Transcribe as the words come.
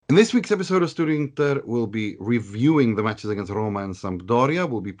In this week's episode of Studio Inter, we'll be reviewing the matches against Roma and Sampdoria.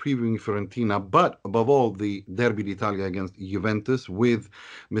 We'll be previewing Fiorentina, but above all, the Derby d'Italia against Juventus with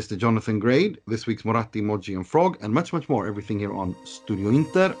Mr. Jonathan Grade, this week's Moratti, Moggi and Frog, and much, much more. Everything here on Studio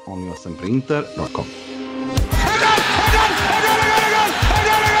Inter, only on sempreinter.com.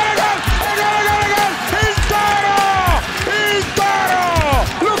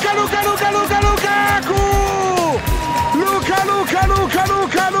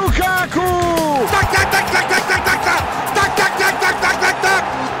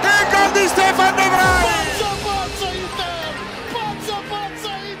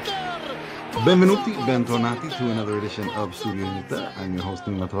 Benvenuti, bentornati to another edition of Studio Inter. I'm your host,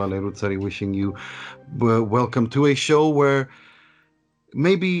 Emanuele Ruzzari, wishing you welcome to a show where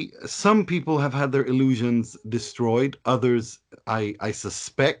maybe some people have had their illusions destroyed. Others, I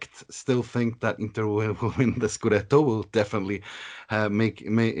suspect, still think that Inter will win the Scudetto. We'll definitely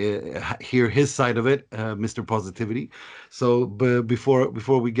hear his side of it, Mr. Positivity. So before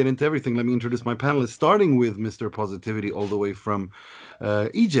we get into everything, let me introduce my panelists, starting with Mr. Positivity, all the way from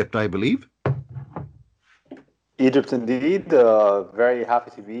Egypt, I believe. Egypt, indeed. Very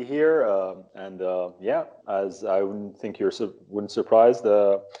happy to be here, as I wouldn't think wouldn't surprised.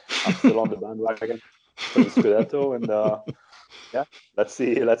 I'm still on the bandwagon for the Scudetto, and let's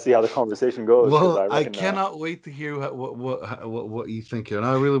see how the conversation goes. Well, I cannot wait to hear what you think here, and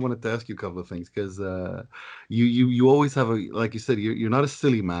I really wanted to ask you a couple of things because you always have like you said, you're not a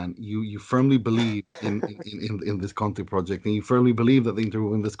silly man. You firmly believe in this Conte project, and you firmly believe that the Inter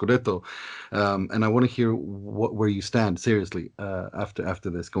will win the Scudetto. And I want to hear where you stand seriously after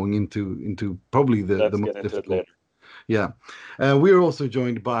this, going into probably the most difficult. Yeah. We are also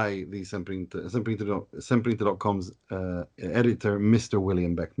joined by the sempreinter.com's editor, Mr.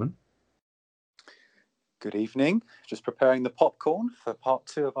 William Beckman. Good evening. Just preparing the popcorn for part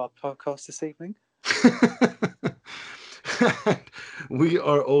 2 of our podcast this evening. We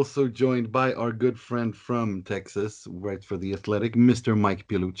are also joined by our good friend from Texas, writes for The Athletic, Mr. Mike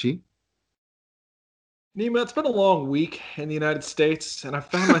Piellucci. Nima, it's been a long week in the United States, and I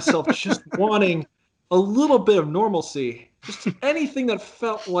found myself just wanting a little bit of normalcy, just anything that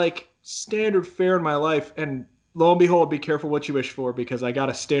felt like standard fare in my life. And lo and behold, be careful what you wish for, because I got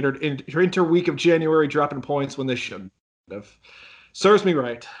a standard inter week of January dropping points when they shouldn't have. Serves me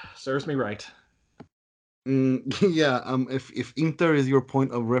right. If Inter is your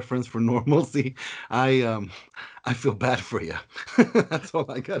point of reference for normalcy, I feel bad for you. That's all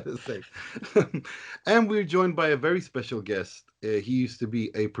I gotta say. And we're joined by a very special guest. He used to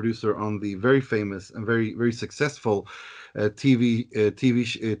be a producer on the very famous and very, very successful TV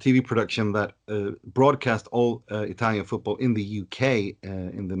production that broadcast all Italian football in the UK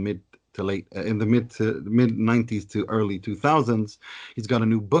in the mid 90s to early 2000s. He's got a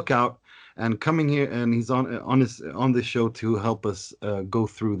new book out and coming here, and he's on this show to help us go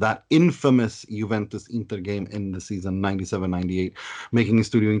through that infamous Juventus Inter game in the season 97-98, making his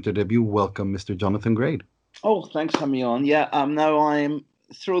Studio Inter debut. Welcome, Mr. Jonathan Grade. Oh, thanks for having me on. Yeah, no, I'm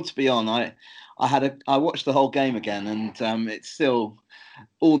thrilled to be on. I watched the whole game again, and it's still,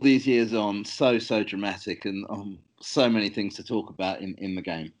 all these years on, so dramatic, and so many things to talk about in the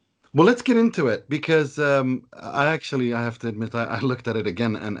game. Well, let's get into it, because I have to admit, I looked at it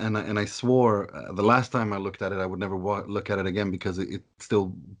again, and I swore the last time I looked at it, I would never look at it again, because it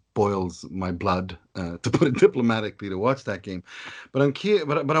still boils my blood, to put it diplomatically, to watch that game. But I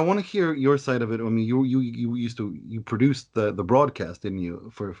want to hear your side of it. I mean, you produced the broadcast, didn't you,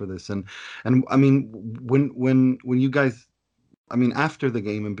 for this? And I mean, when you guys, I mean, after the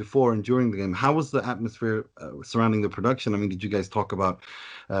game and before and during the game, how was the atmosphere surrounding the production? I mean, did you guys talk about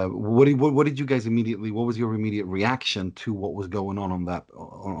what did you guys immediately? What was your immediate reaction to what was going on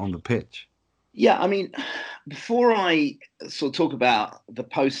the pitch? Yeah, I mean, before I sort of talk about the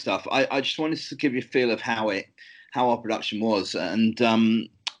post stuff, I just wanted to give you a feel of how our production was, and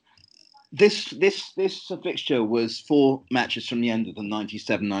this fixture was 4 matches from the end of the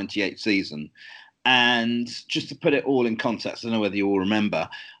 97-98 season. And just to put it all in context, I don't know whether you all remember,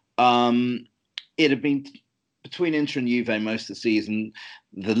 it had been between Inter and Juve most of the season.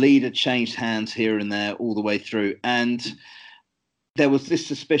 The lead had changed hands here and there all the way through. And there was this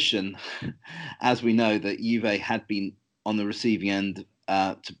suspicion, as we know, that Juve had been on the receiving end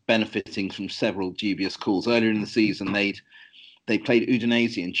to benefiting from several dubious calls. Earlier in the season, they played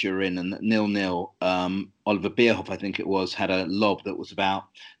Udinese in Turin, and 0-0. Oliver Bierhoff, I think it was, had a lob that was about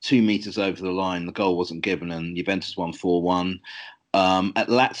 2 meters over the line. The goal wasn't given, and Juventus won 4-1. At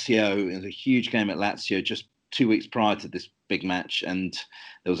Lazio, it was a huge game at Lazio just 2 weeks prior to this big match, and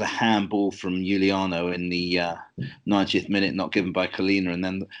there was a handball from Giuliano in the 90th minute, not given by Collina. And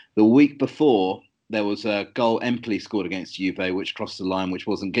then the week before, there was a goal Empoli scored against Juve, which crossed the line, which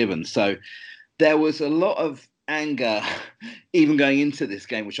wasn't given. So there was a lot of anger even going into this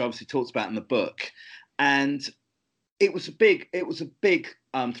game, which I obviously talks about in the book. And it was a big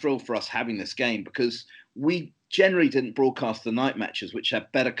thrill for us having this game, because we generally didn't broadcast the night matches, which had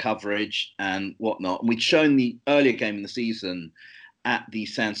better coverage and whatnot. And we'd shown the earlier game in the season at the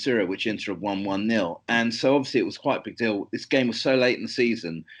San Siro, which Inter had won 1-0. And so obviously it was quite a big deal. This game was so late in the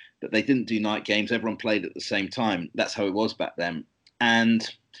season that they didn't do night games. Everyone played at the same time. That's how it was back then. And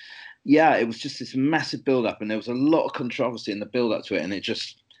yeah, it was just this massive build-up, and there was a lot of controversy in the build-up to it, and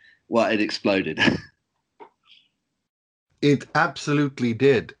it exploded. It absolutely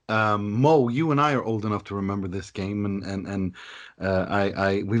did. Mo, you and I are old enough to remember this game, and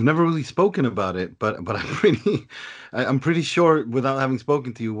we've never really spoken about it, but I'm pretty sure, without having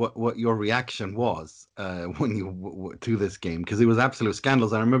spoken to you, what your reaction was when you to this game, because it was absolute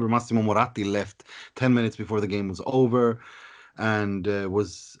scandals. I remember Massimo Moratti left 10 minutes before the game was over, and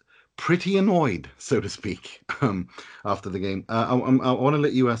was pretty annoyed, so to speak, after the game. I want to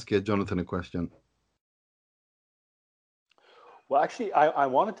let you ask Jonathan a question. Well, actually, I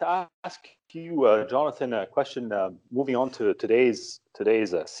wanted to ask you, Jonathan, a question. Moving on to today's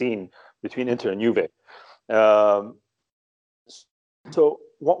scene between Inter and Juve. So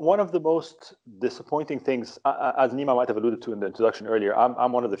one of the most disappointing things, as Nima might have alluded to in the introduction earlier,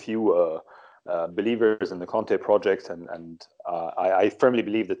 I'm one of the few believers in the Conte project, and I firmly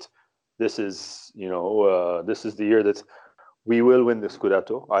believe that this is the year that we will win the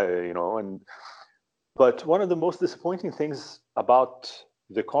Scudetto. But one of the most disappointing things about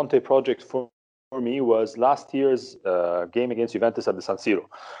the Conte project for me was last year's game against Juventus at the San Siro,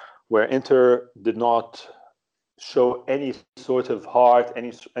 where Inter did not show any sort of heart,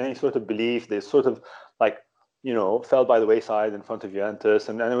 any sort of belief. They sort of fell by the wayside in front of Juventus,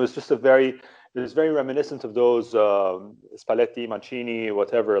 and it was just very reminiscent of those Spalletti, Mancini,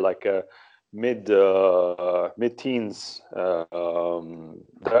 whatever, mid-teens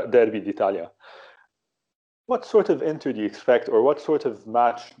Derby d'Italia. What sort of Inter do you expect, or what sort of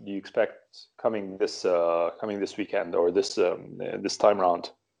match do you expect coming this weekend, or this time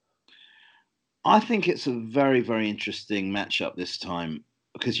round? I think it's a very, very interesting matchup this time,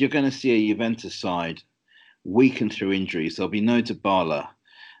 because you're going to see a Juventus side weakened through injuries. There'll be no Dybala.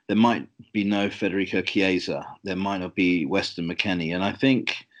 There might be no Federico Chiesa. There might not be Weston McKennie. And I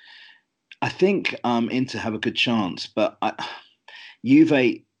think Inter have a good chance, but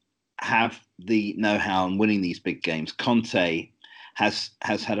Juve have the know-how in winning these big games. Conte has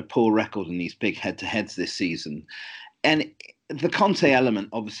had a poor record in these big head-to-heads this season, and the Conte element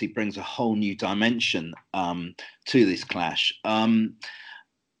obviously brings a whole new dimension to this clash.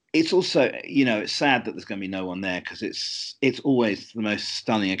 It's also, it's sad that there's going to be no one there, because it's always the most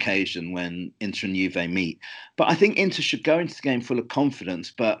stunning occasion when Inter and Juve meet. But I think Inter should go into the game full of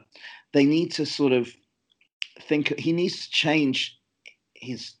confidence, but they need to sort of think. He needs to change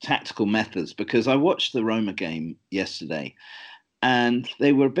his tactical methods, because I watched the Roma game yesterday, and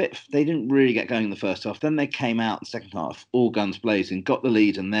they didn't really get going in the first half. Then they came out in the second half, all guns blazing, got the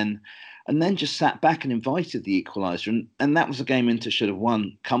lead, and then just sat back and invited the equaliser. And that was a game Inter should have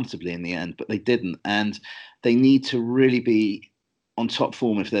won comfortably in the end, but they didn't. And they need to really be on top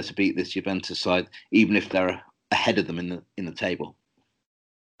form if they're to beat this Juventus side, even if they're ahead of them in the table.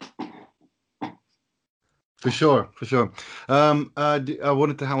 For sure. I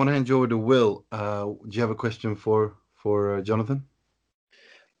want to hand you over to Will. Do you have a question for Jonathan?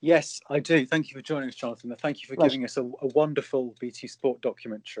 Yes, I do. Thank you for joining us, Jonathan. Thank you for giving us a wonderful BT Sport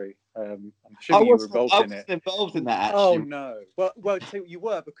documentary. I'm assuming you were involved in it. Involved in that, actually. Oh no. Well, you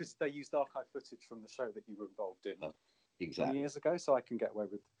were, because they used archive footage from the show that you were involved in exactly 20 years ago, so I can get away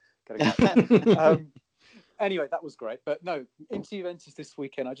with getting that. Anyway, that was great. But no, into Juventus this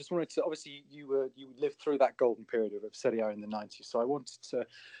weekend. I just wanted to, obviously, you lived through that golden period of Serie A in the 90s, so I wanted to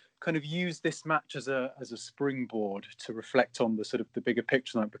kind of use this match as a springboard to reflect on the sort of the bigger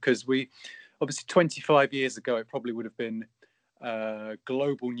picture tonight, because we obviously 25 years ago it probably would have been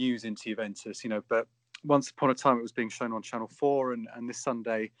global news into Juventus, but once upon a time it was being shown on Channel 4, and this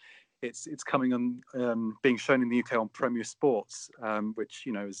Sunday it's coming on being shown in the UK on Premier Sports, which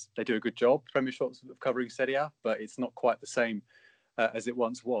they do a good job, Premier Sports, of covering Serie A, but it's not quite the same as it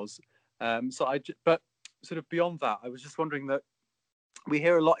once was. But sort of beyond that, I was just wondering that we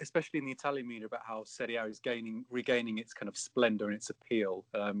hear a lot, especially in the Italian media, about how Serie A is regaining its kind of splendor and its appeal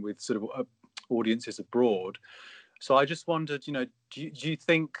with sort of audiences abroad. So I just wondered, do you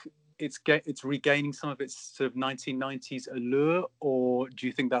think it's regaining some of its sort of 1990s allure, or do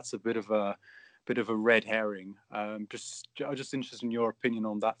you think that's a bit of a red herring? I'm just interested in your opinion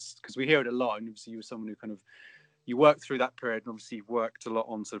on that, because we hear it a lot, and obviously you were someone who kind of, you worked through that period, and obviously you've worked a lot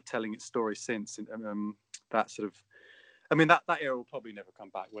on sort of telling its story since. And that sort of, I mean, that era will probably never come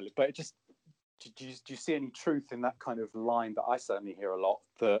back, will it? But it just, do you see any truth in that kind of line that I certainly hear a lot,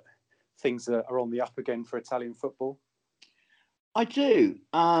 that things are on the up again for Italian football? I do.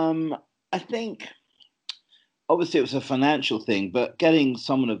 I think obviously it was a financial thing, but getting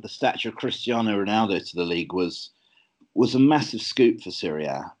someone of the stature of Cristiano Ronaldo to the league was a massive scoop for Serie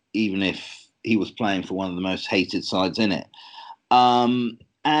A, even if he was playing for one of the most hated sides in it.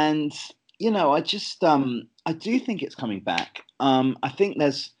 And you know, I do think it's coming back. I think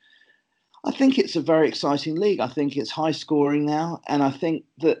it's a very exciting league. I think it's high scoring now, and I think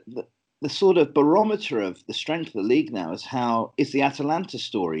that the sort of barometer of the strength of the league now is the Atalanta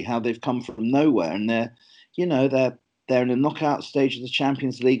story, how they've come from nowhere, and they're in the knockout stage of the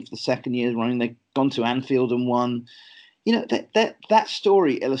Champions League for the second year running. They've gone to Anfield and won. You know, that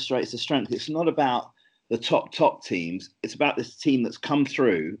story illustrates the strength. It's not about the top teams. It's about this team that's come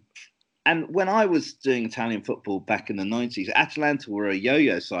through. And when I was doing Italian football back in the 90s, Atalanta were a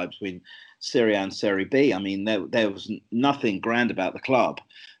yo-yo side between Serie A and Serie B. I mean, there was nothing grand about the club.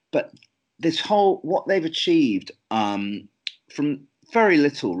 But what they've achieved from very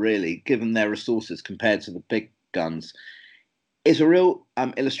little, really, given their resources compared to the big guns, is a real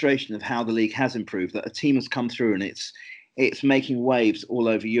illustration of how the league has improved, that a team has come through and it's making waves all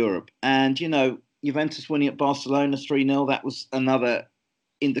over Europe. And, you know, Juventus winning at Barcelona 3-0, that was another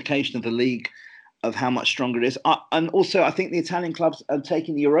indication of the league, of how much stronger it is. And also, I think the Italian clubs are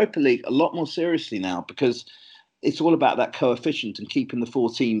taking the Europa League a lot more seriously now, because it's all about that coefficient and keeping the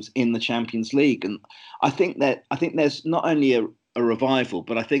 4 teams in the Champions League. And I think there's not only a revival,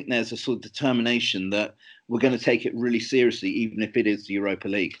 but I think there's a sort of determination that we're going to take it really seriously, even if it is the Europa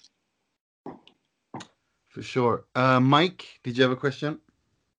League. For sure. Mike, did you have a question?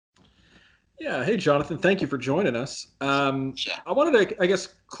 Yeah. Hey, Jonathan. Thank you for joining us. I wanted to, I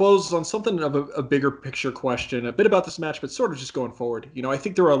guess, close on something of a bigger picture question, a bit about this match, but sort of just going forward. You know, I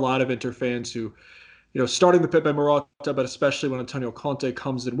think there are a lot of Inter fans who, you know, starting with Pepe Marotta, but especially when Antonio Conte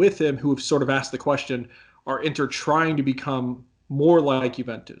comes in with him, who have sort of asked the question, are Inter trying to become more like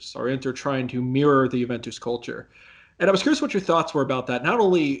Juventus? Are Inter trying to mirror the Juventus culture? And I was curious what your thoughts were about that. Not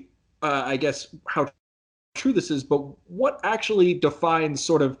only, I guess, how true this is, but what actually defines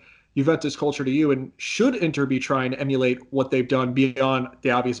sort of Juventus culture to you, and should Inter be trying to emulate what they've done beyond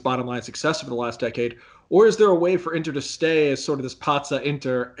the obvious bottom line success over the last decade? Or is there a way for Inter to stay as sort of this Pazza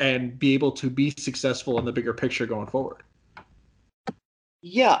Inter and be able to be successful in the bigger picture going forward?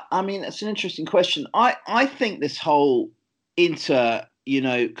 Yeah, I mean, it's an interesting question. I think this whole Inter, you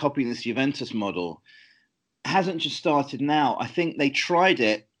know, copying this Juventus model hasn't just started now. I think they tried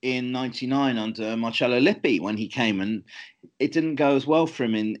it in '99 under Marcello Lippi when he came, and it didn't go as well for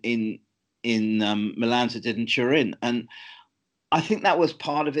him in Milan as it did in Turin. And I think that was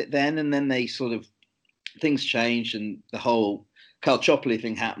part of it then. And then they sort of, things changed, and the whole Calciopoli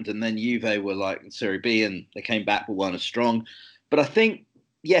thing happened, and then Juve were like in Serie B, and they came back but weren't as strong. But I think,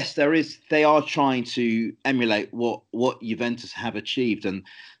 yes, they are trying to emulate what Juventus have achieved, and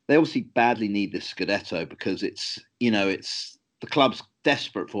they obviously badly need this Scudetto, because it's the club's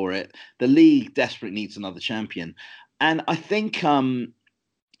desperate for it. The league desperately needs another champion. And I think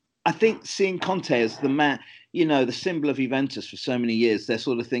seeing Conte as the man, you know, the symbol of Juventus for so many years, they're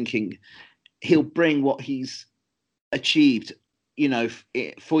sort of thinking he'll bring what he's achieved, you know,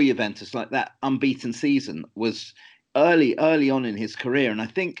 for Juventus, like that unbeaten season was early on in his career. And I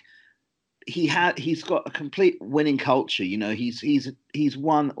think he's got a complete winning culture. You know, he's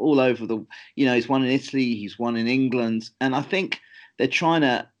won all over he's won in Italy, he's won in England, and I think they're trying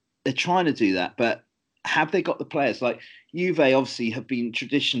to do that. But have they got the players? Like Juve obviously have been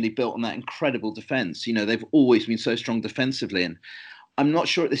traditionally built on that incredible defense. You know, they've always been so strong defensively, and I'm not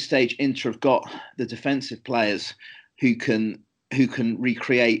sure at this stage Inter have got the defensive players who can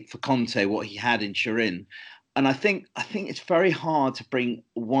recreate for Conte what he had in Turin. And I think it's very hard to bring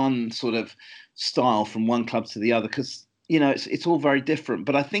one sort of style from one club to the other, because, you know, it's all very different.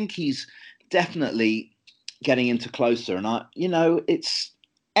 But I think he's definitely getting into closer. And it's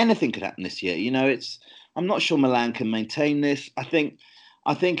anything could happen this year. You know, I'm not sure Milan can maintain this. I think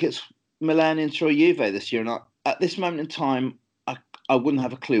it's Milan, Inter, or Juve this year. And at this moment in time, I wouldn't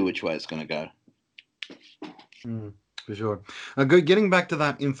have a clue which way it's going to go. For sure. Getting back to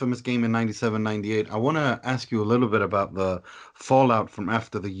that infamous game in 97-98, I want to ask you a little bit about the fallout from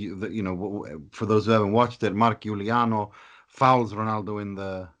after the for those who haven't watched it. Mark Giuliano fouls Ronaldo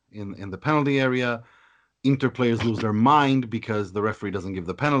in the penalty area. Inter players lose their mind because the referee doesn't give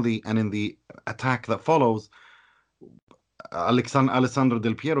the penalty, and in the attack that follows, Alessandro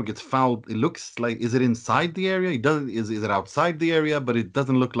Del Piero gets fouled. It looks like, is it inside the area? It doesn't. Is it outside the area? But it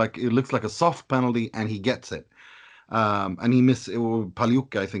doesn't look like, it looks like a soft penalty, and he gets it. And he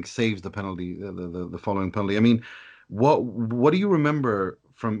Pagliuca, I think, saves the penalty, the following penalty. I mean, what do you remember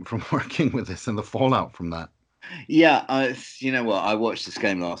from working with this and the fallout from that? Yeah, you know what? I watched this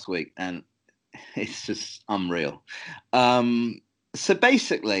game last week, and it's just unreal. So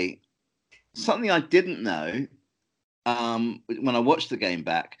basically, something I didn't know when I watched the game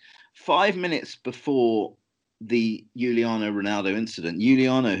back, 5 minutes before the Giuliano Ronaldo incident,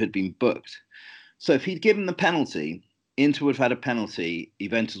 Giuliano had been booked. So if he'd given the penalty, Inter would have had a penalty.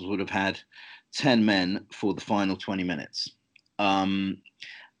 Juventus would have had 10 men for the final 20 minutes. And,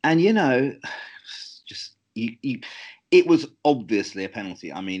 you know, just it was obviously a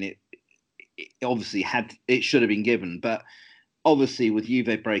penalty. I mean, it obviously it should have been given, but obviously with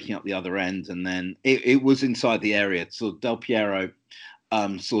Juve breaking up the other end, and then it was inside the area. So Del Piero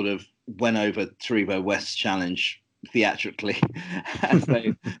sort of went over Taribo West's challenge theatrically,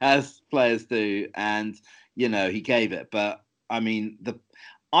 as players do, and you know, he gave it. But I mean,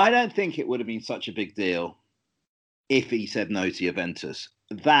 I don't think it would have been such a big deal if he said no to Juventus.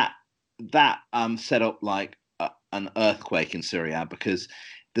 That set up like an earthquake in Serie A, because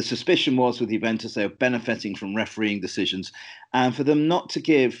the suspicion was with Juventus they were benefiting from refereeing decisions, and for them not to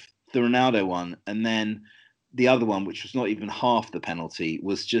give the Ronaldo one and then the other one, which was not even half the penalty,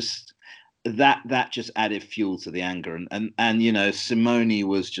 was just that just added fuel to the anger. And you know, Simone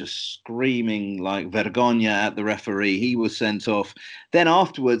was just screaming like vergogna at the referee. He was sent off. Then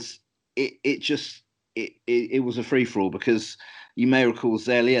afterwards, it was a free for all, because you may recall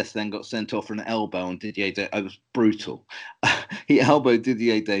Zelius then got sent off for an elbow on Didier Deschamps. It was brutal. He elbowed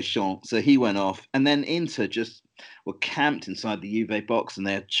Didier Deschamps, so he went off. And then Inter just were camped inside the Juve box, and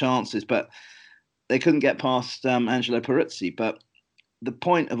they had chances, but they couldn't get past Angelo Peruzzi. But the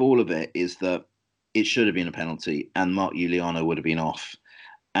point of all of it is that it should have been a penalty, and Mark Giuliano would have been off,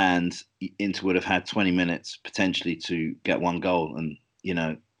 and Inter would have had 20 minutes potentially to get one goal. And, you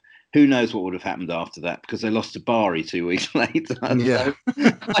know, who knows what would have happened after that, because they lost to Bari 2 weeks later. Yeah.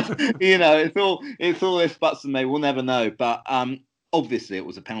 So, you know, it's all this buts and they will never know. But obviously it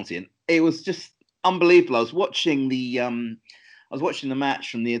was a penalty, and it was just unbelievable. I was watching the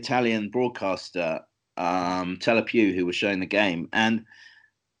match from the Italian broadcaster, Telepiù, who was showing the game, and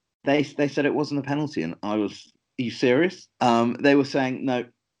they said it wasn't a penalty, and I was, are you serious? They were saying no.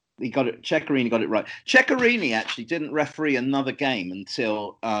 He got it. Ceccarini got it right. Ceccarini actually didn't referee another game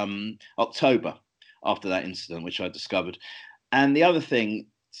until October after that incident, which I discovered. And the other thing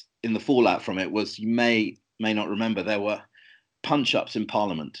in the fallout from it was, you may not remember, there were punch-ups in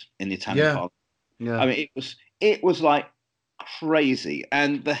Parliament, in the Italian Parliament. Yeah. I mean, it was like crazy.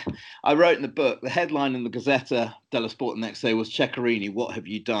 And I wrote in the book, the headline in the Gazzetta dello Sport the next day was, "Ceccarini, what have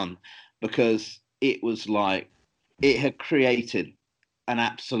you done?" Because it was like, it had created an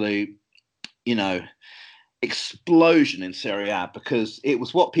absolute, you know, explosion in Serie A, because it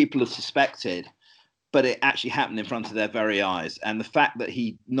was what people had suspected, but it actually happened in front of their very eyes. And the fact that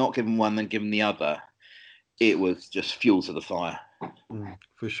he not given one then given the other, it was just fuel to the fire.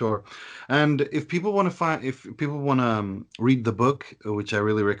 For sure. And if people want to read the book, which I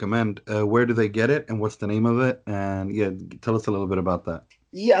really recommend, where do they get it, and what's the name of it? And yeah, tell us a little bit about that.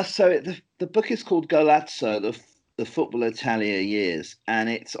 Yeah, so the book is called Golazzo, the Football Italia Years, and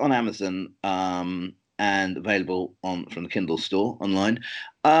it's on Amazon and available from the Kindle store online.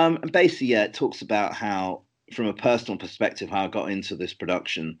 And basically, yeah, it talks about how, from a personal perspective, how I got into this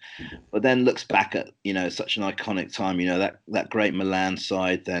production, but then looks back at, you know, such an iconic time, you know, that great Milan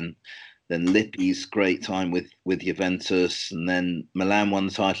side, then Lippi's great time with Juventus, and then Milan won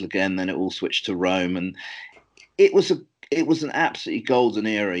the title again, then it all switched to Rome, and it was an absolutely golden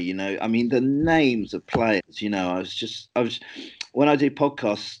era, you know. I mean, the names of players, you know, I was when I do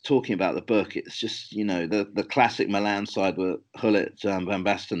podcasts talking about the book, it's just, you know, the classic Milan side were Gullit, Van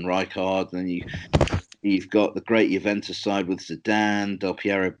Basten, Rijkaard, and you've got the great Juventus side with Zidane, Del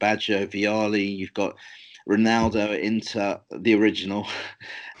Piero, Baggio, Vialli. You've got Ronaldo at Inter, the original,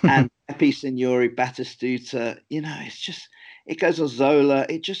 and Pepe, Signori, Batistuta. You know, it goes on, Zola.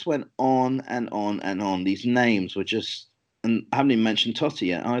 It just went on and on and on. These names were just, and I haven't even mentioned Totti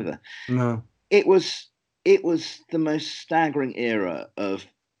yet either. No. It was the most staggering era of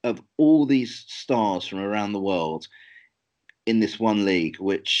all these stars from around the world in this one league,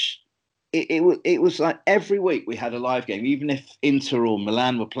 which it was like every week we had a live game, even if Inter or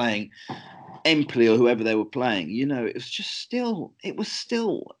Milan were playing Empoli or whoever they were playing. You know, it was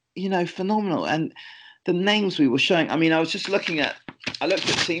still phenomenal. And the names we were showing. I mean, I looked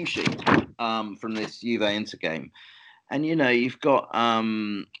at team sheet from this Juve Inter game, and you've got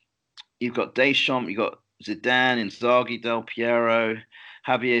Deschamps, you've got Zidane, Inzaghi, Del Piero,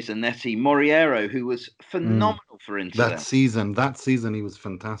 Javier Zanetti, Moriero, who was phenomenal for Inter. That season he was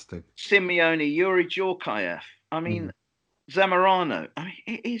fantastic. Simeone, Yuri Djorkaeff. I mean, Zamorano. I mean,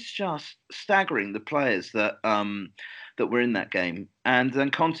 it is just staggering, the players that were in that game. And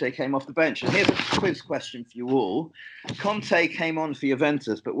then Conte came off the bench. And here's a quiz question for you all. Conte came on for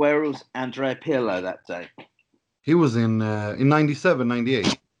Juventus, but where was Andrea Pirlo that day? He was in 97,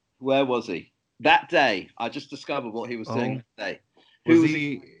 98. Where was he? That day, I just discovered what he was doing that day.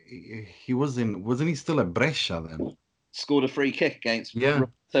 Wasn't he still at Brescia then? Scored a free kick against Roberto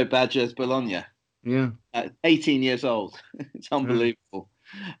Baggio's Bologna. Yeah. At 18 years old. It's unbelievable.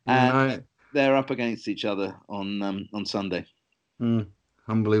 And they're up against each other on Sunday.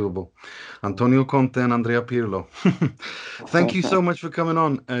 Unbelievable. Antonio Conte and Andrea Pirlo. Thank you so much for coming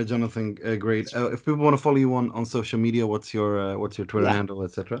on, Jonathan. Great. If people want to follow you on social media, what's your Twitter handle,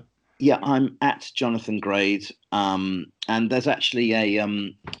 etc.? Yeah, I'm at Jonathan Grade. And there's actually a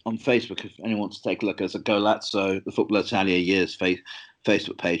on Facebook, if anyone wants to take a look, there's a Golazzo, the Football Italia Years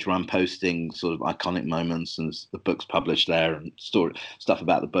Facebook page where I'm posting sort of iconic moments, and the book's published there, and stuff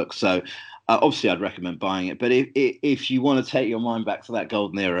about the book. So obviously I'd recommend buying it. But if you want to take your mind back to that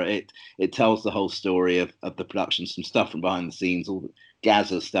golden era, it tells the whole story of the production, some stuff from behind the scenes, all the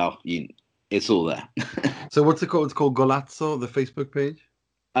Gaza stuff. It's all there. So what's it called? It's called Golazzo, the Facebook page?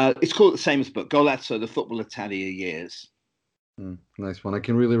 It's called the same as the book, Golazzo, the Football Italia Years. Nice one. I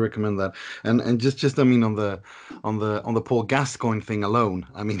can really recommend that. And just I mean on the Paul Gascoigne thing alone,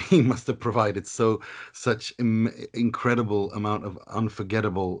 I mean he must have provided such incredible amount of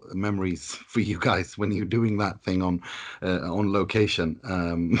unforgettable memories for you guys when you're doing that thing on location.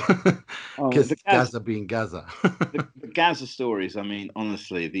 Gaza being Gaza. the Gaza stories. I mean,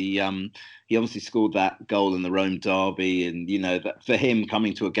 honestly, he obviously scored that goal in the Rome derby, and that for him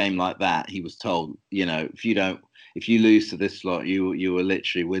coming to a game like that, he was told, if you lose to this lot, you were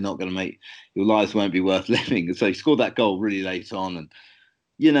literally, we're not going to make, your lives won't be worth living. And so he scored that goal really late on,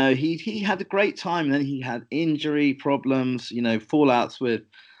 and he had a great time. And then he had injury problems, fallouts with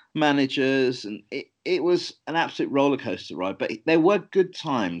managers, and it was an absolute roller coaster ride. But there were good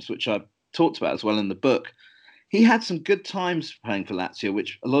times, which I talked about as well in the book. He had some good times playing for Lazio,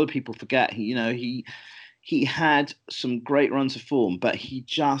 which a lot of people forget. He had some great runs of form, but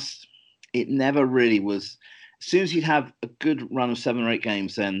it never really was. As soon as he'd have a good run of 7 or 8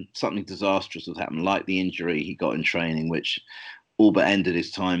 games, then something disastrous would happen, like the injury he got in training, which all but ended his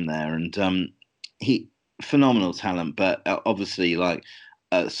time there. And he phenomenal talent, but obviously like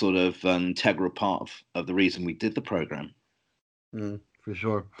a sort of an integral part of the reason we did the program. For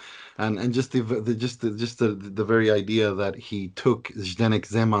sure, and just the very idea that he took Zdenek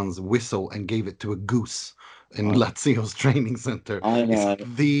Zeman's whistle and gave it to a goose in Lazio's training center. I know. It's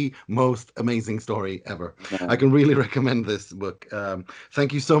the most amazing story ever. I can really recommend this book.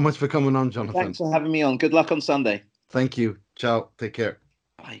 Thank you so much for coming on, Jonathan. Thanks for having me on. Good luck on Sunday. Thank you. Ciao. Take care.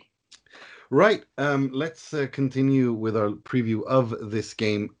 Bye. Right. Let's continue with our preview of this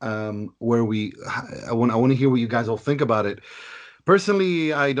game, where I want to hear what you guys all think about it.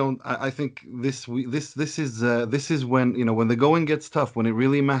 Personally, I don't. I think this is when when the going gets tough, when it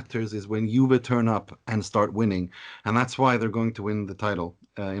really matters, is when Juve turn up and start winning, and that's why they're going to win the title,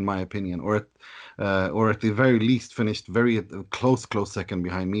 in my opinion, or at the very least finished very close second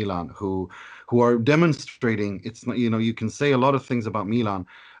behind Milan, who are demonstrating. It's not, you can say a lot of things about Milan.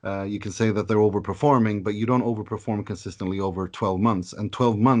 You can say that they're overperforming, but you don't overperform consistently over 12 months. And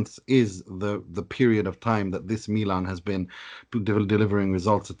 12 months is the period of time that this Milan has been delivering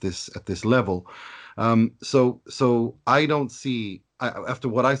results at this level. So I don't see, after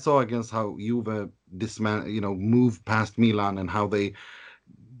what I saw against how Juve moved past Milan and how they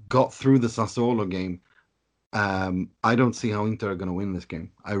got through the Sassuolo game. I don't see how Inter are going to win this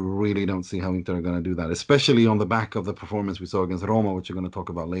game. I really don't see how Inter are going to do that, especially on the back of the performance we saw against Roma, which we're going to talk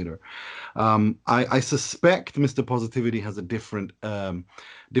about later. I suspect Mr. Positivity has a different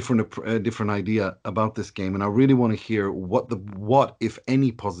idea about this game, and I really want to hear what if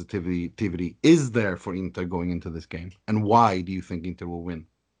any positivity is there for Inter going into this game, and why do you think Inter will win?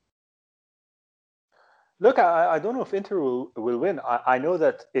 Look, I don't know if Inter will win. I know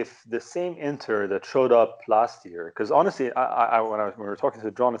that if the same Inter that showed up last year, because honestly, when we were talking to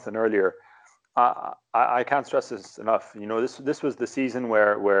Jonathan earlier, I can't stress this enough. This was the season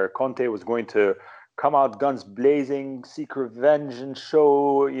where Conte was going to come out guns blazing, seek revenge, and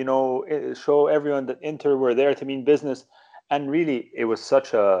show everyone that Inter were there to mean business. really, it was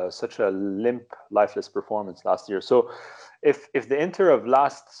such a limp, lifeless performance last year. So, if the Inter of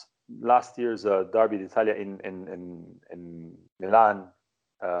last year's Derby d'Italia in Milan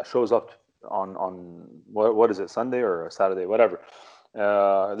shows up on what is it, Sunday or Saturday, whatever,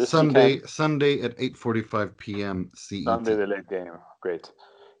 this weekend, Sunday at 8:45 p.m. CET. Sunday, the late game, great.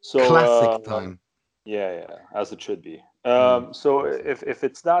 So classic time. Yeah, as it should be. So if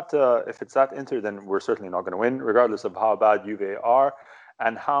it's that Inter, then we're certainly not going to win, regardless of how bad Juve are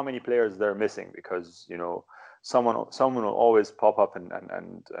and how many players they're missing, because someone will always pop up and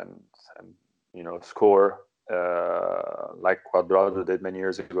score like Cuadrado did many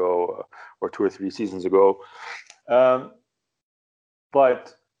years ago or 2 or 3 seasons ago.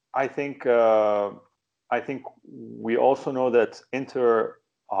 But I think we also know that Inter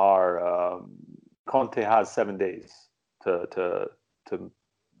are. Conte has 7 days to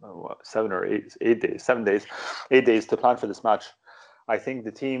 7 or 8 days, 7 days, 8 days to plan for this match. I think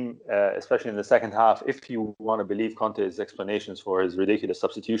the team, especially in the second half, if you want to believe Conte's explanations for his ridiculous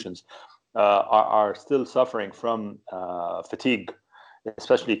substitutions, are still suffering from fatigue,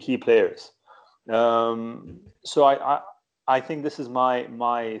 especially key players. So I think this is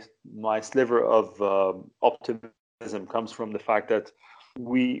my sliver of optimism comes from the fact that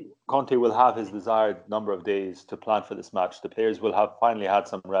Conte will have his desired number of days to plan for this match. The players will have finally had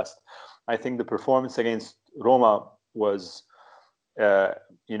some rest. I think the performance against Roma was,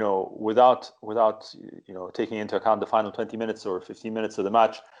 without taking into account the final 20 minutes or 15 minutes of the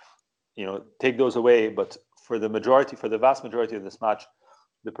match, take those away. But for the vast majority of this match,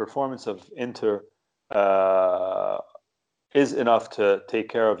 the performance of Inter is enough to take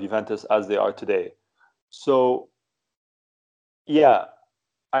care of Juventus as they are today. So, yeah.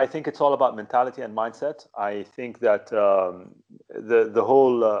 I think it's all about mentality and mindset. I think that the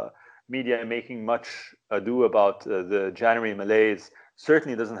whole media making much ado about the January malaise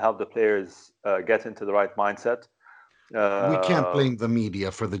certainly doesn't help the players get into the right mindset. We can't blame the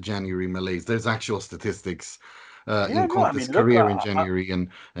media for the January malaise. There's actual statistics in Conte's career in January and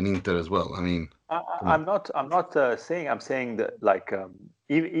Inter as well. I mean, I'm not saying. I'm saying that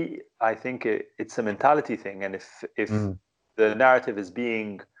I think it's a mentality thing, and if the narrative is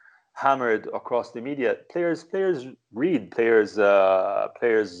being hammered across the media, players read, players are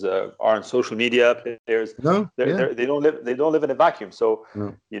on social media, players they don't live in a vacuum. So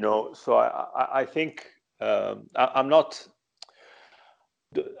so I think I'm not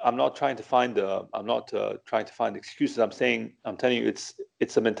trying to find excuses. I'm telling you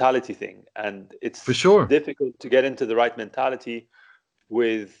it's a mentality thing, and it's for sure difficult to get into the right mentality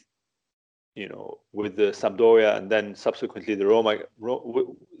with the Sampdoria and then subsequently the Roma.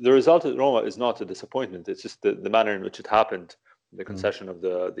 The result of Roma is not a disappointment. It's just the manner in which it happened, the concession of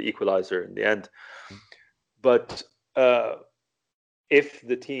the equalizer in the end. But if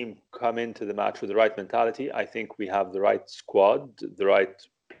the team come into the match with the right mentality, I think we have the right squad, the right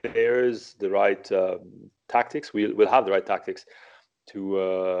players, the right tactics. We'll have the right tactics to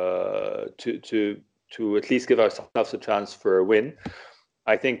at least give ourselves a chance for a win.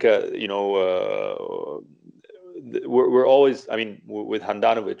 I think we're always. I mean, with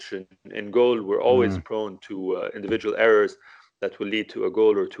Handanovic in goal, we're always prone to individual errors that will lead to a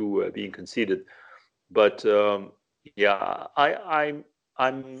goal or two being conceded. But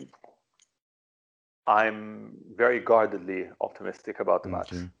I'm very guardedly optimistic about the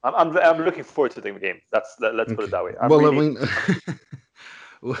match. I'm looking forward to the game. Let's put it that way.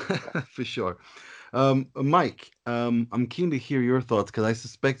 For sure. Mike, I'm keen to hear your thoughts because I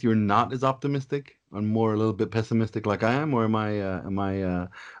suspect you're not as optimistic and more a little bit pessimistic like I am, or am I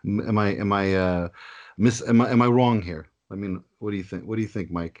wrong here? I mean, what do you think? What do you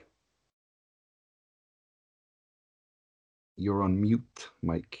think, Mike? You're on mute,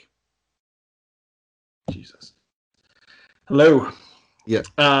 Mike. Jesus. Hello. Yeah.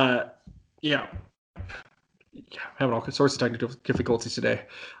 Yeah. Having all sorts of technical difficulties today.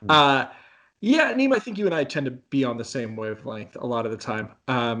 Yeah, Neem, I think you and I tend to be on the same wavelength a lot of the time.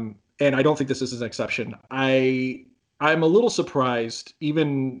 And I don't think this is an exception. I'm a little surprised,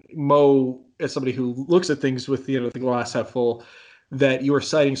 even Mo, as somebody who looks at things with the glass half full, that you are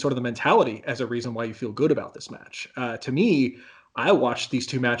citing sort of the mentality as a reason why you feel good about this match. To me, I watched these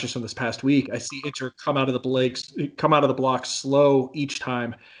two matches from this past week. I see Inter come out of the blocks slow each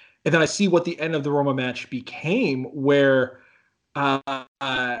time. And then I see what the end of the Roma match became, where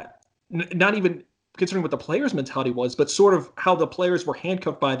not even considering what the players' mentality was, but sort of how the players were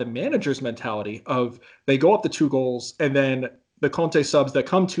handcuffed by the manager's mentality of they go up the 2 goals, and then the Conte subs that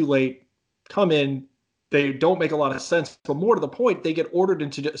come too late come in, They don't make a lot of sense, but more to the point, they get ordered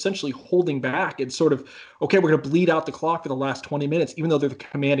into essentially holding back and sort of, okay, we're going to bleed out the clock for the last 20 minutes, even though they're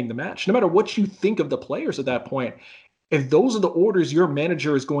commanding the match. No matter what you think of the players at that point, if those are the orders your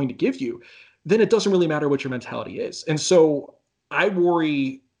manager is going to give you, then it doesn't really matter what your mentality is. And so I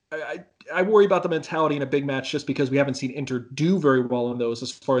worry about the mentality in a big match just because we haven't seen Inter do very well in those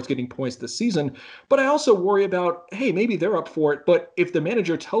as far as getting points this season. But I also worry about, hey, maybe they're up for it. But if the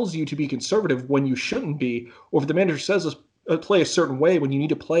manager tells you to be conservative when you shouldn't be, or if the manager says play a certain way when you need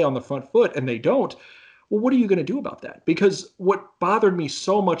to play on the front foot and they don't, well, what are you going to do about that? Because what bothered me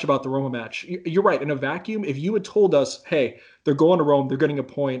so much about the Roma match, you're right, in a vacuum, if you had told us, hey, they're going to Rome, they're getting a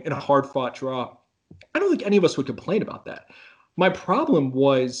point in a hard-fought draw, I don't think any of us would complain about that. My problem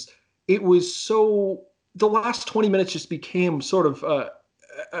was it was so the last 20 minutes just became sort of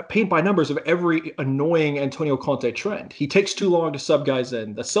a paint by numbers of every annoying Antonio Conte trend. He takes too long to sub guys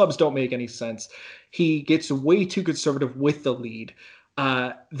in. The subs don't make any sense. He gets way too conservative with the lead.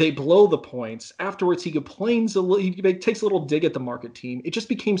 They blow the points. Afterwards, he complains a little. He takes a little dig at the market team. It just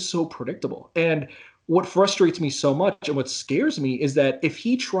became so predictable. And what frustrates me so much and what scares me is that if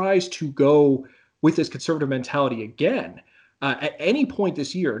he tries to go with his conservative mentality again, at any point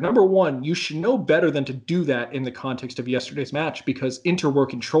this year, number one, you should know better than to do that in the context of yesterday's match because Inter were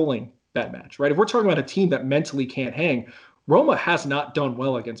controlling that match, right? If we're talking about a team that mentally can't hang, Roma has not done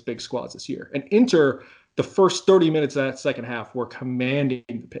well against big squads this year. And Inter, the first 30 minutes of that second half, were commanding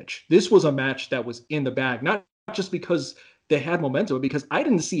the pitch. This was a match that was in the bag, not just because they had momentum, but because I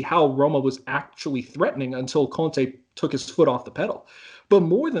didn't see how Roma was actually threatening until Conte took his foot off the pedal. But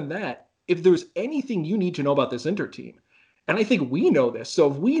more than that, if there's anything you need to know about this Inter team, and I think we know this.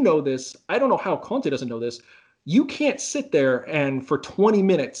 So if we know this, I don't know how Conte doesn't know this. You can't sit there and for 20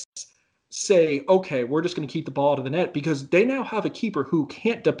 minutes say, okay, we're just going to keep the ball to the net because they now have a keeper who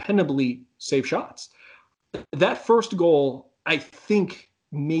can't dependably save shots. That first goal, I think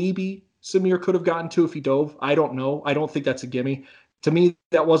maybe Samir could have gotten to if he dove. I don't know. I don't think that's a gimme. To me,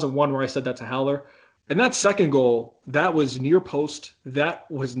 that wasn't one where I said that's a howler. And that second goal, that was near post. That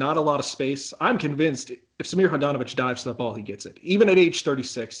was not a lot of space. I'm convinced if Samir Handanovic dives to that ball, he gets it. Even at age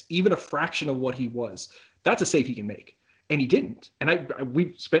 36, even a fraction of what he was, that's a save he can make. And he didn't. And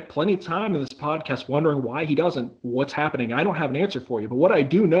we spent plenty of time in this podcast wondering why he doesn't, what's happening. I don't have an answer for you. But what I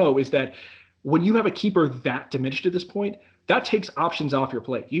do know is that when you have a keeper that diminished at this point, that takes options off your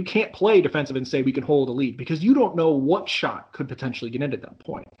plate. You can't play defensive and say we can hold a lead because you don't know what shot could potentially get in at that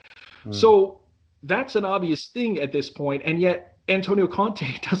point. So that's an obvious thing at this point, and yet Antonio Conte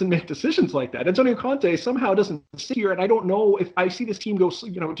doesn't make decisions like that. Antonio Conte somehow doesn't sit here, and I don't know if I see this team go,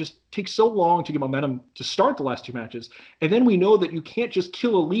 just take so long to get momentum to start the last two matches, and then we know that you can't just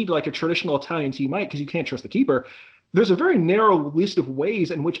kill a lead like a traditional Italian team might because you can't trust the keeper. There's a very narrow list of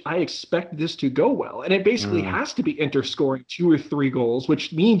ways in which I expect this to go well, and it basically has to be Inter scoring 2 or 3 goals,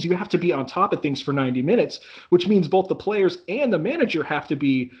 which means you have to be on top of things for 90 minutes, which means both the players and the manager have to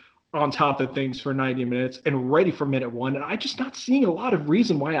be on top of things for 90 minutes and ready for minute one. And I'm just not seeing a lot of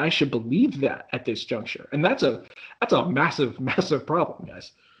reason why I should believe that at this juncture. And that's a massive, massive problem,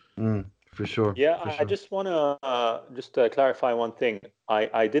 guys. For sure. Yeah, for I sure. just want to clarify one thing.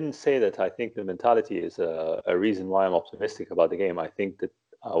 I didn't say that I think the mentality is a reason why I'm optimistic about the game. I think that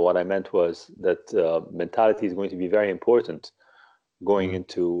what I meant was that mentality is going to be very important going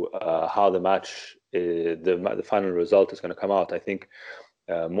into how the match, the final result is going to come out. I think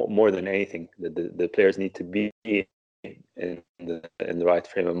more than anything, the players need to be in the right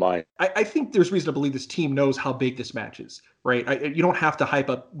frame of mind. I think there's reason to believe this team knows how big this match is, right? You don't have to hype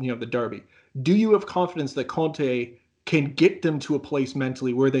up, the derby. Do you have confidence that Conte can get them to a place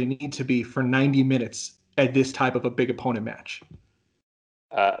mentally where they need to be for 90 minutes at this type of a big opponent match?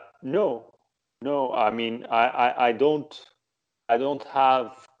 No. I mean, I don't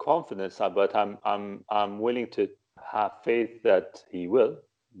have confidence, but I'm willing to have faith that he will.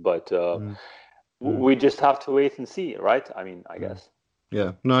 But we just have to wait and see, right? I mean, I guess.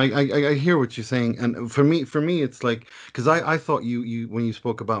 Yeah, no, I hear what you're saying, and for me, it's like because I thought you when you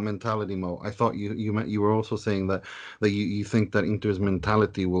spoke about mentality, Mo, I thought you were also saying that you think that Inter's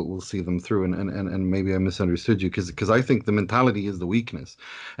mentality will see them through, and maybe I misunderstood you because I think the mentality is the weakness,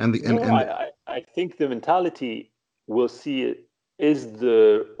 I think the mentality will see it is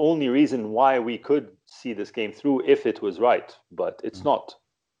the only reason why we could see this game through if it was right, but it's not.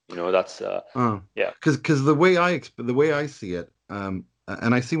 That's yeah. Because the way I see it,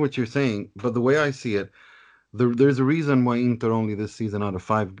 and I see what you're saying, but the way I see it, there's a reason why Inter only this season out of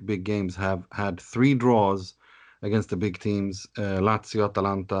 5 big games have had 3 draws against the big teams, Lazio,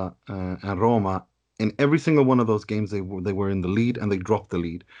 Atalanta, and Roma. In every single one of those games, they were in the lead and they dropped the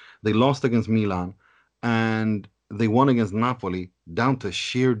lead. They lost against Milan, and they won against Napoli down to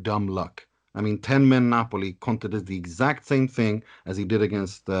sheer dumb luck. I mean, 10 men Napoli. Conte did the exact same thing as he did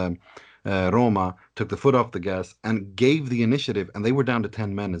against Roma, took the foot off the gas and gave the initiative, and they were down to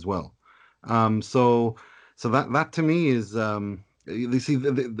 10 men as well. So that to me is, you see,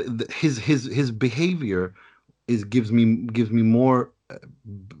 his behavior gives me more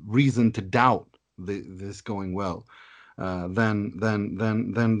reason to doubt this going well. Than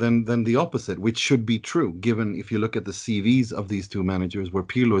the opposite, which should be true, given if you look at the CVs of these two managers, where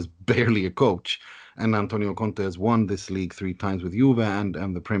Pirlo is barely a coach, and Antonio Conte has won this league 3 times with Juve and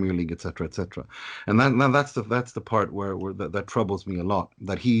the Premier League, etc., etc. And that's the part where that troubles me a lot.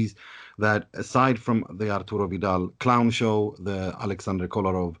 That aside from the Arturo Vidal clown show, the Alexander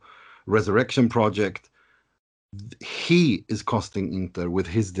Kolarov resurrection project, he is costing Inter with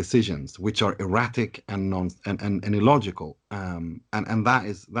his decisions, which are erratic and illogical, and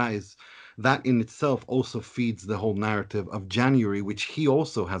that in itself also feeds the whole narrative of January, which he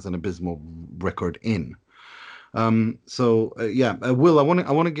also has an abysmal record in. Will, I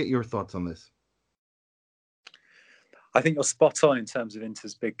want to get your thoughts on this. I think you're spot on in terms of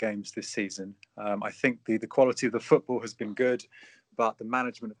Inter's big games this season. I think the quality of the football has been good, but the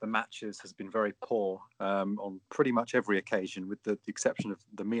management of the matches has been very poor on pretty much every occasion, with the exception of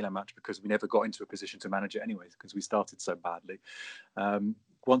the Milan match, because we never got into a position to manage it anyways, because we started so badly.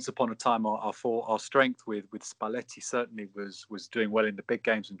 Once upon a time, our strength with Spalletti certainly was doing well in the big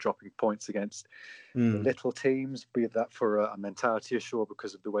games and dropping points against the little teams, be that for a mentality issue or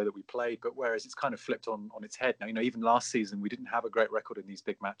because of the way that we played. But whereas it's kind of flipped on its head now. Even last season we didn't have a great record in these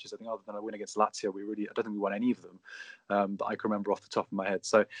big matches. I think other than a win against Lazio, I don't think we won any of them that I can remember off the top of my head.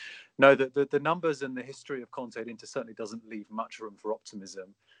 So no, the numbers and the history of Conte at Inter certainly doesn't leave much room for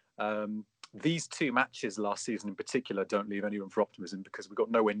optimism. These 2 matches last season in particular don't leave any room for optimism, because we got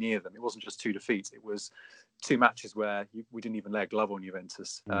nowhere near them. It wasn't just 2 defeats. It was 2 matches where we didn't even lay a glove on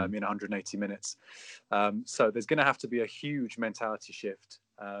Juventus in 180 minutes. So there's going to have to be a huge mentality shift,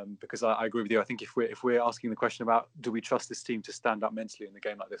 because I agree with you. I think if we're asking the question about do we trust this team to stand up mentally in a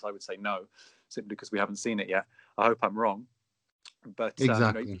game like this, I would say no, simply because we haven't seen it yet. I hope I'm wrong. But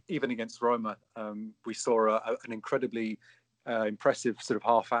exactly. Even against Roma, we saw an incredibly impressive sort of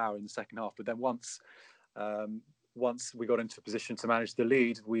half hour in the second half. But then once we got into a position to manage the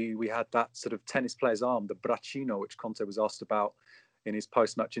lead, we had that sort of tennis player's arm, the braccino, which Conte was asked about in his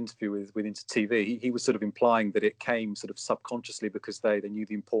post-match interview with Inter TV. He was sort of implying that it came sort of subconsciously because they knew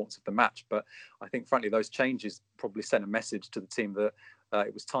the importance of the match. But I think, frankly, those changes probably sent a message to the team that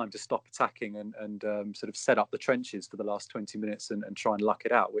it was time to stop attacking and sort of set up the trenches for the last 20 minutes and try and luck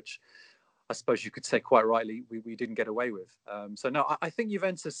it out, which I suppose you could say quite rightly we didn't get away with. So no, I think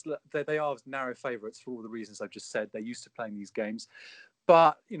Juventus, they are narrow favourites for all the reasons I've just said. They're used to playing these games,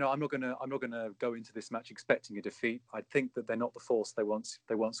 but I'm not gonna go into this match expecting a defeat. I think that they're not the force they once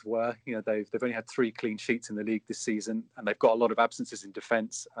were. They've only had 3 clean sheets in the league this season, and they've got a lot of absences in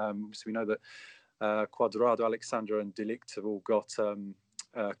defence. So we know that Cuadrado, Alexandra, and De Ligt have all got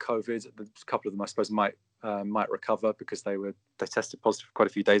COVID. A couple of them, I suppose, might recover because they tested positive quite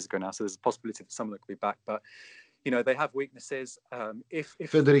a few days ago now. So there's a possibility that some of them could be back. But they have weaknesses. If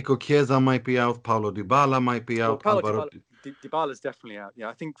Federico Chiesa might be out, Paulo Dybala might be out. Dybala's definitely out. Yeah,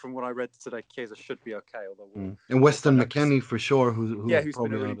 I think from what I read today, Chiesa should be okay. Although and Weston McKennie for sure, who's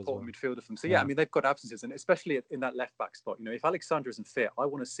been a really important midfielder for them. So I mean, they've got absences, and especially in that left back spot. If Alexandra isn't fit, I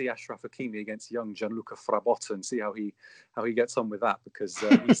want to see Achraf Hakimi against young Gianluca Frabotta and see how he gets on with that, because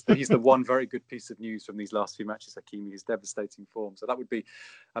he's the one very good piece of news from these last few matches. Hakimi is devastating form, so that would be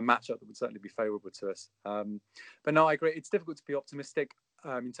a matchup that would certainly be favourable to us. But no, I agree. It's difficult to be optimistic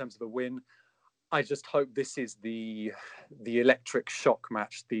in terms of a win. I just hope this is the electric shock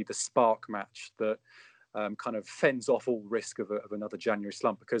match, the spark match that kind of fends off all risk of another January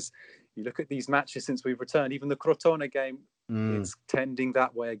slump. Because you look at these matches since we've returned, even the Crotone game, it's tending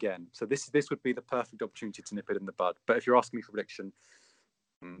that way again. So this would be the perfect opportunity to nip it in the bud. But if you're asking me for prediction,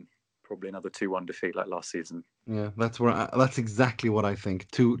 probably another 2-1 defeat like last season. Yeah, that's exactly what I think.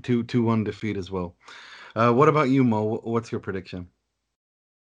 2-1 defeat as well. What about you, Mo? What's your prediction?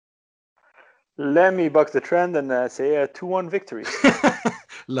 Let me buck the trend and say a 2-1 victory.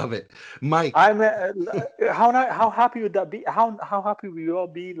 Love it, Mike. I'm how happy would that be? How happy would we all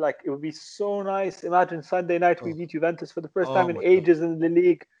be? Like, it would be so nice. Imagine Sunday night we beat Juventus for the first time in ages in the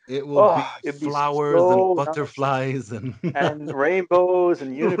league. It will be flowers and butterflies and rainbows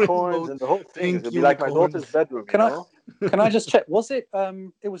and unicorns and the whole thing. It would be like my daughter's bedroom. Can I just check? Was it?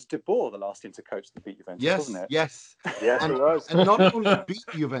 It was De Boer, the last Inter coach that beat Juventus, wasn't it? Yes, it was. And not only beat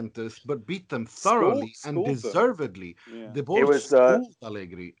Juventus, but beat them thoroughly and deservedly. Yeah. De Boer schooled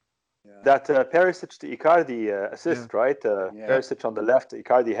Allegri. That Perisic to Icardi assist, right? Perisic on the left,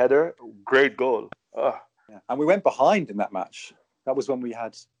 Icardi header, great goal. Yeah. And we went behind in that match. That was when we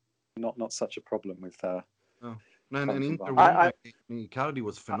had not such a problem with. And Inter, Icardi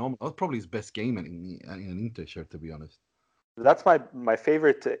was phenomenal. That was probably his best game in an Inter shirt, to be honest. That's my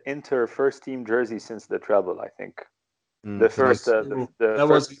favorite Inter first team jersey since the treble, I think. The first,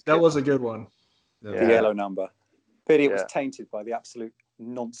 that was a good one. The yellow number. Pity it was tainted by the absolute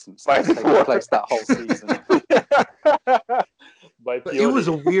nonsense that's taken place that whole season. It was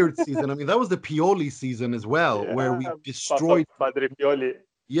a weird season. I mean, that was the Pioli season as well, where we destroyed Pioli.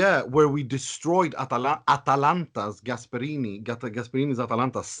 Yeah, where we destroyed Atalanta's Gasperini's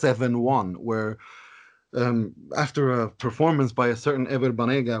Atalanta 7-1, where after a performance by a certain Ever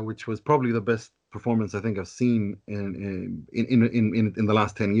Banega, which was probably the best performance I think I've seen in the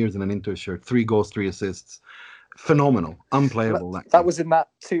last 10 years in an Inter shirt, 3 goals, 3 assists. Phenomenal, unplayable. That was in that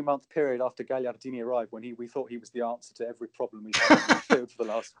 2-month period after Gagliardini arrived, when we thought he was the answer to every problem we've had in the field for the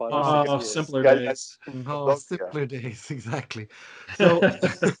last 5 or 6 years. Simpler days. Simpler days, exactly. So,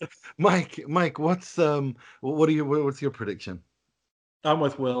 Mike, what's your prediction? I'm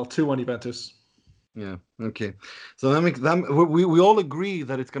with Will. 2-1 Juventus. Yeah. Okay. So that makes we all agree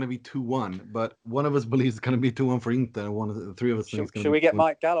that it's going to be 2-1, but one of us believes it's going to be 2-1 for Inter, and one of the 3 of us thinks. Should we get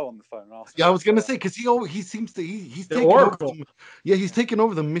Mike Gallo on the phone? Yeah, I was going to say, because he seems to he's taken over. He's taken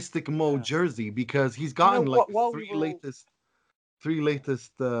over the Mystic Mo jersey, because he's gotten three latest.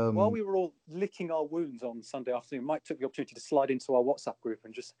 While we were all licking our wounds on Sunday afternoon, Mike took the opportunity to slide into our WhatsApp group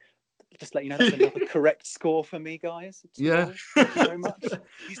and just let you know that's another correct score for me, guys. Yeah. Thank you very much.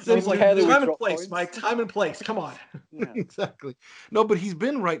 Time and place, Mike. Time and place. Come on. Yeah. Exactly. No, but he's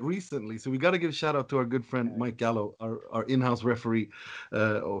been right recently, so we got to give a shout out to our good friend Mike Gallo, our in-house referee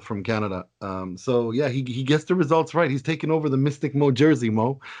from Canada. So yeah, he gets the results right. He's taken over the Mystic Mo jersey.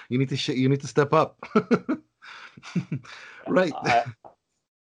 Mo, you need to step up. Right.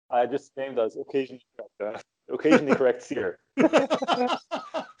 I just named us occasionally correct Sear.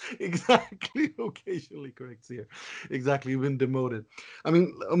 Exactly, occasionally correct here. Exactly, you've been demoted. I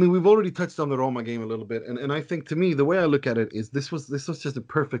mean, we've already touched on the Roma game a little bit, and I think, to me, the way I look at it is this was just a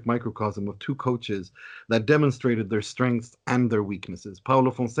perfect microcosm of 2 coaches that demonstrated their strengths and their weaknesses.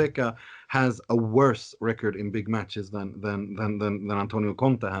 Paulo Fonseca has a worse record in big matches than Antonio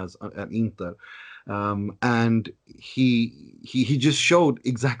Conte has at Inter. And he just showed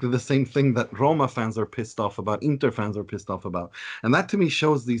exactly the same thing that Roma fans are pissed off about, Inter fans are pissed off about. And that, to me,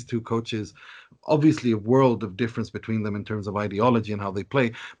 shows these 2 coaches, obviously a world of difference between them in terms of ideology and how they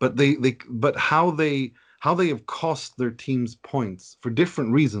play, but how they have cost their teams points for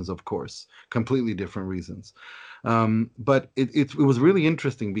different reasons, of course, completely different reasons. But it was really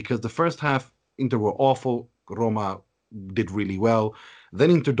interesting, because the first half Inter were awful, Roma did really well. Then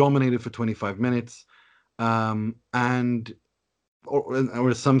Inter dominated for 25 minutes, or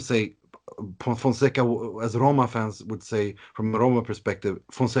as some say, Fonseca, as Roma fans would say, from a Roma perspective,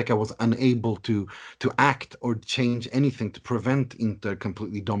 Fonseca was unable to act or change anything to prevent Inter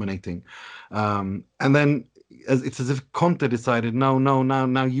completely dominating. And then it's as if Conte decided, no,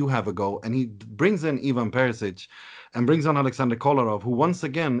 now you have a go, and he brings in Ivan Perisic and brings on Alexander Kolarov, who once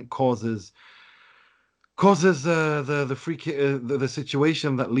again causes the free kick, the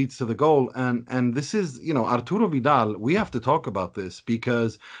situation that leads to the goal. And this is, Arturo Vidal, we have to talk about this,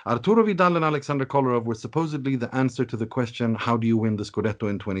 because Arturo Vidal and Alexander Kolarov were supposedly the answer to the question, how do you win the Scudetto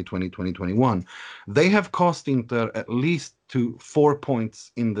in 2020-2021? They have cost Inter at least to 4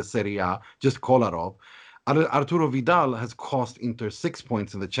 points in the Serie A, just Kolarov. Arturo Vidal has cost Inter 6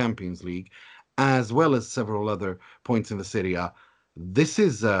 points in the Champions League, as well as several other points in the Serie A. This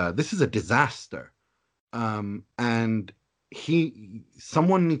is a disaster. And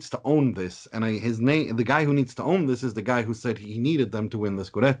someone needs to own this, and the guy who needs to own this is the guy who said he needed them to win the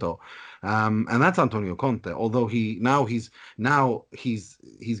Scudetto, and that's Antonio Conte. Although he's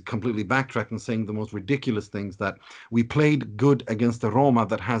completely backtracked and saying the most ridiculous things, that we played good against a Roma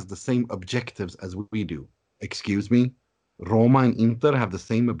that has the same objectives as we do. Excuse me, Roma and Inter have the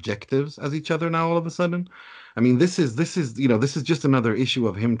same objectives as each other now all of a sudden? I mean, this is just another issue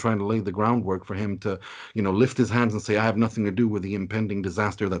of him trying to lay the groundwork for him to, lift his hands and say, I have nothing to do with the impending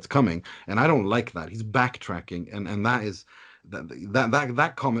disaster that's coming. And I don't like that. He's backtracking, and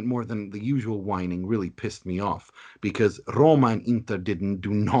that comment, more than the usual whining, really pissed me off, because Roma and Inter do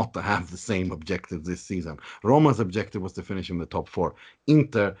not have the same objectives this season. Roma's objective was to finish in the top 4.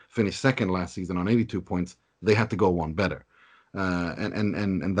 Inter finished second last season on 82 points. They had to go one better.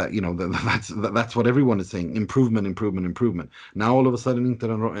 and that that's what everyone is saying: improvement, improvement, improvement. Now all of a sudden,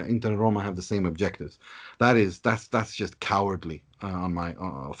 Inter and Roma have the same objectives. That's just cowardly on my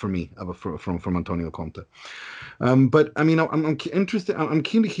for me from Antonio Conte. But I mean, I'm interested. I'm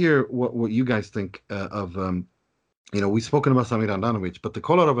keen to hear what you guys think of. We've spoken about Samir Handanovic, but the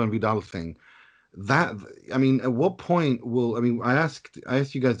Kolarov and Vidal thing. That I mean, at what point will I mean? I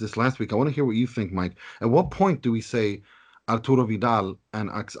asked you guys this last week. I want to hear what you think, Mike. At what point do we say Arturo Vidal and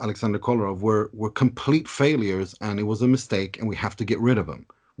Alexander Kolarov were complete failures, and it was a mistake, and we have to get rid of them?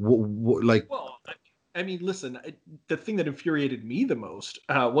 Well, I mean, listen. The thing that infuriated me the most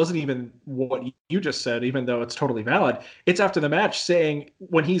wasn't even what you just said, even though it's totally valid. It's after the match, saying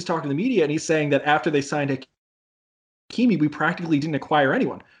when he's talking to the media, and he's saying that after they signed Hakimi, we practically didn't acquire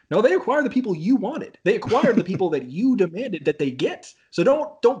anyone. No, they acquired the people you wanted. They acquired the people that you demanded that they get. So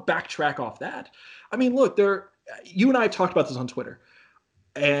don't backtrack off that. I mean, look, you and I talked about this on Twitter,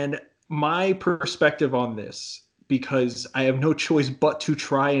 and my perspective on this, because I have no choice but to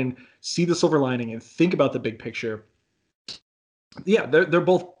try and see the silver lining and think about the big picture. Yeah, they're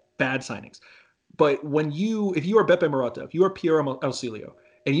both bad signings. But if you are Beppe Marotta, if you are Piero Ausilio,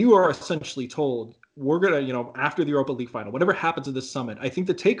 and you are essentially told, we're going to, after the Europa League final, whatever happens at this summit, I think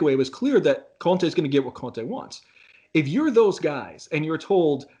the takeaway was clear that Conte is going to get what Conte wants. If you're those guys and you're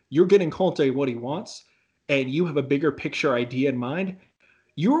told you're getting Conte what he wants, and you have a bigger picture idea in mind,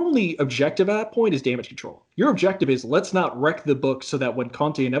 your only objective at that point is damage control. Your objective is, let's not wreck the book so that when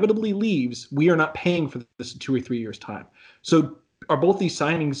Conte inevitably leaves, we are not paying for this in 2 or 3 years' time. So are both these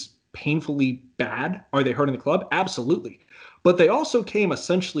signings painfully bad? Are they hurting the club? Absolutely. But they also came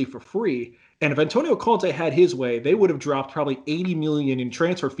essentially for free. And if Antonio Conte had his way, they would have dropped probably 80 million in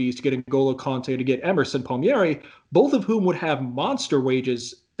transfer fees to get N'Golo Conte, to get Emerson Palmieri, both of whom would have monster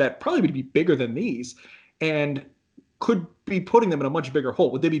wages that probably would be bigger than these, and could be putting them in a much bigger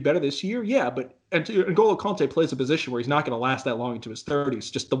hole. Would they be better this year? Yeah, but N'Golo Conte plays a position where he's not going to last that long into his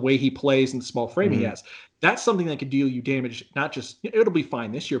 30s, just the way he plays and the small frame he has. That's something that could deal you damage, not just, it'll be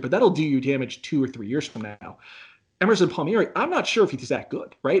fine this year, but that'll do you damage 2 or 3 years from now. Emerson Palmieri, I'm not sure if he's that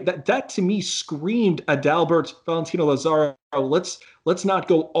good, right? That to me screamed Adalbert, Valentino Lazaro. Let's not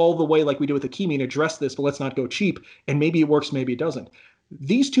go all the way like we did with Hakimi and address this, but let's not go cheap. And maybe it works, maybe it doesn't.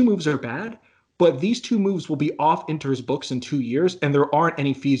 These two moves are bad, but these two moves will be off Inter's books in 2 years, and there aren't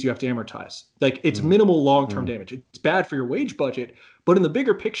any fees you have to amortize. Like, it's minimal long-term damage. It's bad for your wage budget, but in the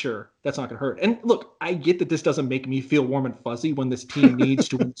bigger picture, that's not going to hurt. And look, I get that this doesn't make me feel warm and fuzzy when this team needs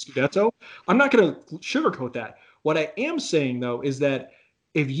to win the Scudetto. I'm not going to sugarcoat that. What I am saying, though, is that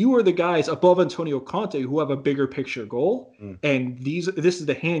if you are the guys above Antonio Conte who have a bigger picture goal, and this is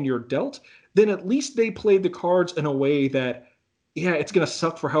the hand you're dealt, then at least they played the cards in a way that, yeah, it's going to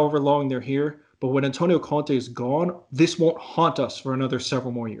suck for however long they're here, but when Antonio Conte is gone, this won't haunt us for another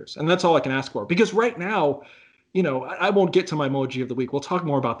several more years. And that's all I can ask for. Because right now, I won't get to my emoji of the week. We'll talk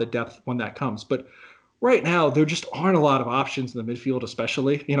more about the depth when that comes. But right now, there just aren't a lot of options in the midfield,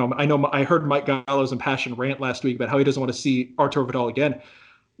 especially. I heard Mike Gallo's impassioned rant last week about how he doesn't want to see Arturo Vidal again.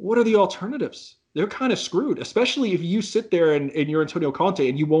 What are the alternatives? They're kind of screwed, especially if you sit there and you're Antonio Conte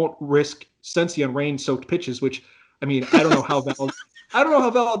and you won't risk Sensi on rain-soaked pitches, which, I mean, I don't know how valid. I don't know how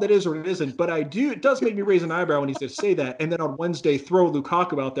valid that is or it isn't, but it does make me raise an eyebrow when he says say that, and then on Wednesday throw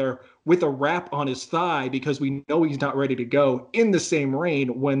Lukaku out there with a wrap on his thigh because we know he's not ready to go in the same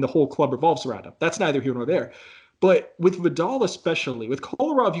rain when the whole club revolves around him. That's neither here nor there. But with Vidal especially, with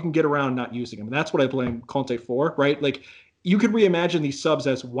Kolarov, you can get around not using him, and that's what I blame Conte for, right? Like, you could reimagine these subs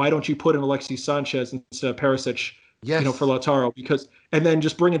as, why don't you put in Alexis Sanchez instead of Perisic, for Lautaro, and then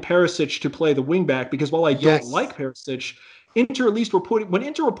just bring in Perisic to play the wing back, because while I don't like Perisic, Inter at least were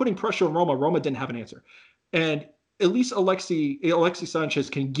putting pressure on Roma. Roma didn't have an answer, and at least Alexis Sanchez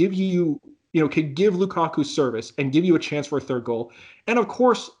can give can give Lukaku service and give you a chance for a third goal. And of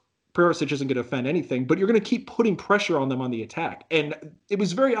course, Perisic isn't going to defend anything, but you're going to keep putting pressure on them on the attack. And it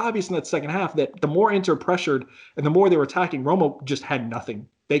was very obvious in that second half that the more Inter pressured and the more they were attacking, Roma just had nothing.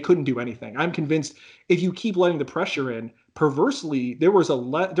 They couldn't do anything. I'm convinced if you keep letting the pressure in, perversely, there was a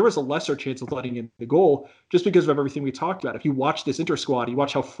lesser chance of letting in the goal just because of everything we talked about. If you watch this Inter squad, you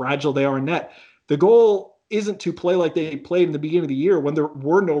watch how fragile they are in net. The goal isn't to play like they played in the beginning of the year when there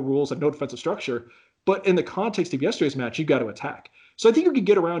were no rules and no defensive structure. But in the context of yesterday's match, you've got to attack. So I think you could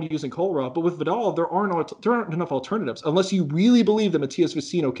get around using Kolarov, but with Vidal, there aren't enough alternatives unless you really believe that Matias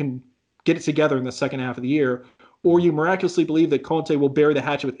Vecino can get it together in the second half of the year, or you miraculously believe that Conte will bury the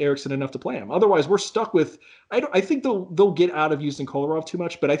hatchet with Eriksen enough to play him. Otherwise, we're stuck with. I think they'll get out of using Kolarov too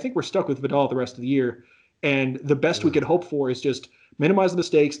much, but I think we're stuck with Vidal the rest of the year. And the best we could hope for is just minimize the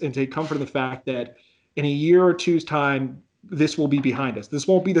mistakes and take comfort in the fact that in a year or two's time, this will be behind us. This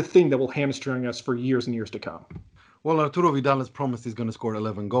won't be the thing that will hamstring us for years and years to come. Well, Arturo Vidal has promised he's going to score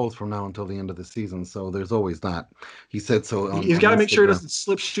 11 goals from now until the end of the season, so there's always that. He said so on He's got to make sure he Instagram. doesn't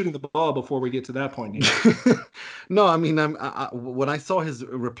slip shooting the ball before we get to that point here. No, I mean, when I saw his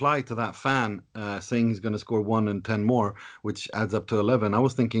reply to that fan saying he's going to score 1 and 10 more, which adds up to 11, I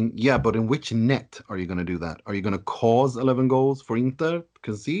was thinking, yeah, but in which net are you going to do that? Are you going to cause 11 goals for Inter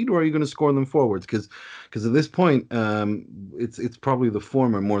concede, or are you going to score them forwards? Because at this point, it's probably the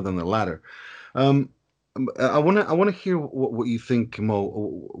former more than the latter. I want to hear what you think,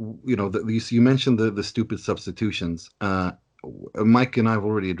 Mo. You know, you mentioned the stupid substitutions. Mike and I have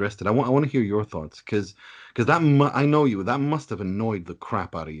already addressed it. I want to hear your thoughts because I know you. That must have annoyed the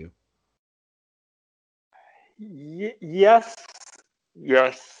crap out of you. Yes,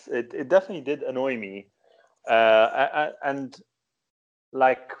 it definitely did annoy me, and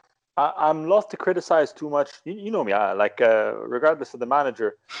like I'm lost to criticize too much. You know me, regardless of the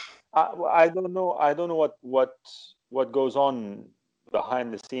manager. I don't know what goes on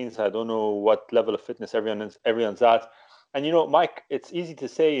behind the scenes. I don't know what level of fitness everyone's at. And Mike, it's easy to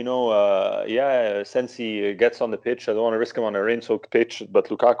say, Sensi gets on the pitch. I don't want to risk him on a rain-soaked pitch, but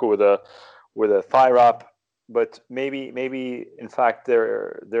Lukaku with a thigh wrap. But maybe in fact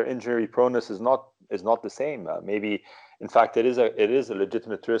their injury proneness is not the same. Maybe in fact it is a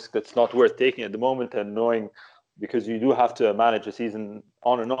legitimate risk that's not worth taking at the moment, and knowing, because you do have to manage a season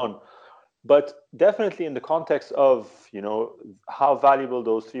on and on. But definitely in the context of, how valuable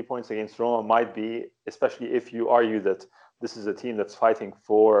those 3 points against Roma might be, especially if you argue that this is a team that's fighting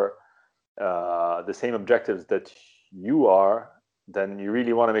for the same objectives that you are, then you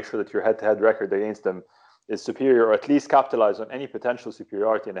really want to make sure that your head-to-head record against them is superior, or at least capitalize on any potential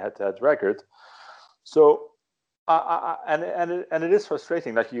superiority in a head-to-head record. So, and it is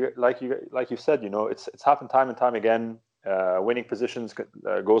frustrating, like you said, it's happened time and time again. Winning positions,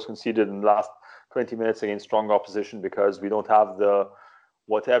 goals conceded in the last 20 minutes against strong opposition because we don't have the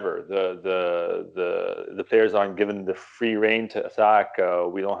players aren't given the free rein to attack.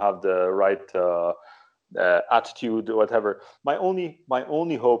 We don't have the right attitude, whatever. My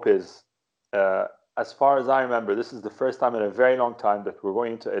only hope is, as far as I remember, this is the first time in a very long time that we're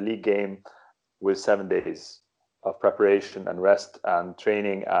going into a league game with 7 days of preparation and rest and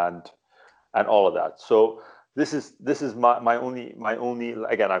training and all of that. So this is my only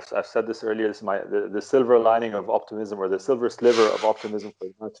again, I've said this earlier, this is the silver lining of optimism, or the silver sliver of optimism for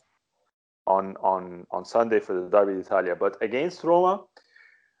the match on Sunday for the Derby d'Italia. But against Roma,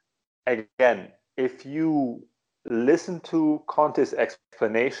 again, if you listen to Conte's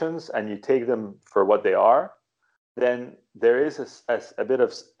explanations and you take them for what they are, then there is a bit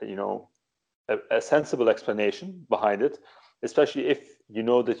of a sensible explanation behind it, especially if you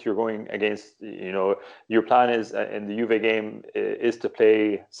know that you're going against, your plan is in the Juve game is to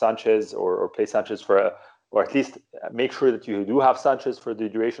play Sanchez or play Sanchez or at least make sure that you do have Sanchez for the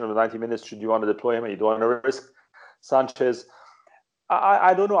duration of the 90 minutes should you want to deploy him and you don't want to risk Sanchez.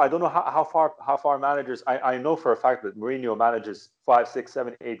 I don't know. I don't know how far managers. I know for a fact that Mourinho manages 5, 6,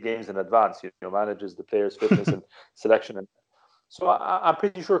 7, 8 games in advance. Manages the players' fitness and selection, and so I'm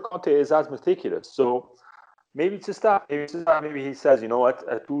pretty sure Conte is as meticulous. So maybe it's just that. Maybe he says, you know what,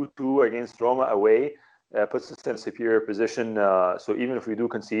 a 2-2 against Roma away puts us in a superior position. So even if we do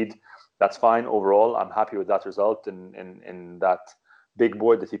concede, that's fine. Overall, I'm happy with that result in that big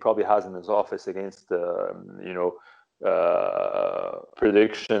board that he probably has in his office against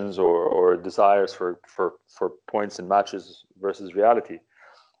predictions or desires for points in matches versus reality.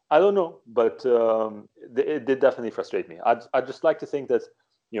 I don't know, but it did definitely frustrate me. I'd just like to think that,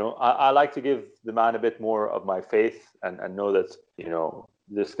 I like to give the man a bit more of my faith and know that,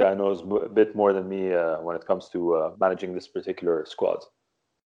 this guy knows a bit more than me when it comes to managing this particular squad.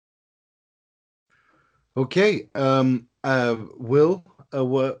 Okay. Will,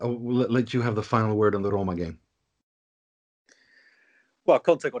 we'll let you have the final word on the Roma game. Well,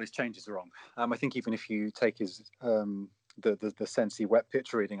 Conte got his changes wrong. I think even if you take his the Sensi wet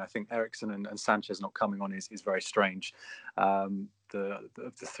pitch reading, I think Eriksen and Sanchez not coming on is very strange. The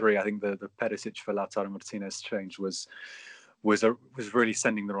three, I think the Perisic for Lautaro Martinez change was really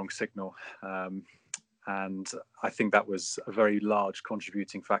sending the wrong signal. And I think that was a very large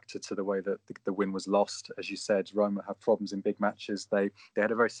contributing factor to the way that the win was lost. As you said, Roma have problems in big matches. They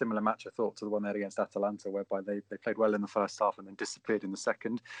had a very similar match, I thought, to the one they had against Atalanta, whereby they played well in the first half and then disappeared in the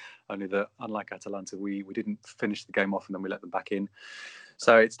second. Only that, unlike Atalanta, we didn't finish the game off and then we let them back in.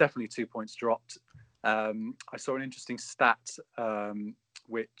 So it's definitely 2 points dropped. I saw an interesting stat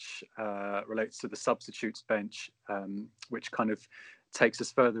which relates to the substitutes bench, which kind of takes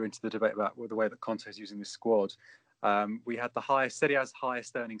us further into the debate about the way that Conte is using this squad. We had Serie A's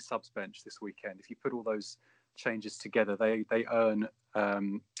highest earning subs bench this weekend. If you put all those changes together, they earn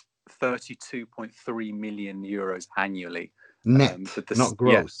 32.3 million euros annually. Net, not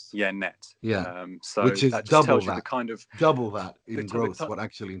gross. Yeah, net. Yeah, so which is that just double tells you that. the kind of double that in gross. What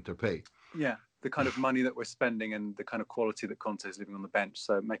actually Inter pay? Yeah, the kind of money that we're spending and the kind of quality that Conte is living on the bench.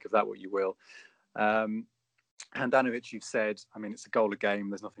 So make of that what you will. Handanovic, you've said, I mean, it's a goal a game.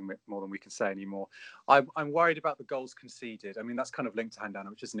 There's nothing more than we can say anymore. I'm worried about the goals conceded. I mean, that's kind of linked to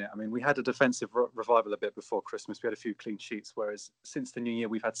Handanovic, isn't it? I mean, we had a defensive revival a bit before Christmas. We had a few clean sheets, whereas since the new year,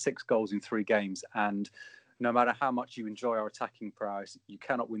 we've had 6 goals in 3 games. And no matter how much you enjoy our attacking prowess, you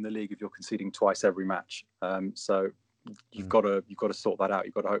cannot win the league if you're conceding twice every match. So you've got to sort that out.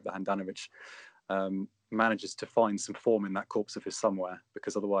 You've got to hope that Handanovic manages to find some form in that corpse of his somewhere,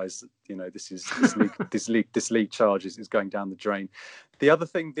 because otherwise, this league charge is going down the drain. The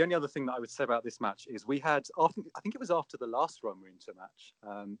only other thing that I would say about this match is we had, I think it was after the last Roma Inter match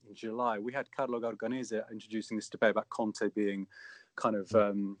in July, we had Carlo Garganese introducing this debate about Conte being kind of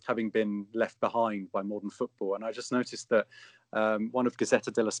having been left behind by modern football, and I just noticed that one of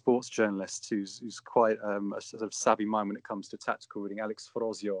Gazzetta dello Sport's journalists, who's quite a sort of savvy mind when it comes to tactical reading, Alex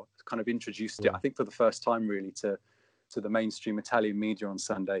Ferozio, kind of introduced it, I think for the first time really, to the mainstream Italian media on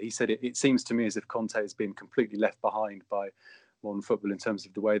Sunday. He said, it seems to me as if Conte has been completely left behind by modern football in terms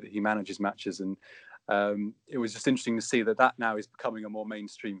of the way that he manages matches. And it was just interesting to see that now is becoming a more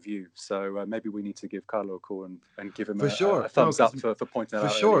mainstream view. So maybe we need to give Carlo a call and give him a thumbs up for pointing that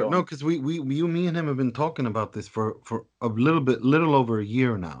out. For sure. No, because me and him have been talking about this for a little over a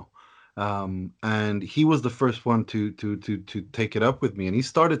year now. And he was the first one to take it up with me. And he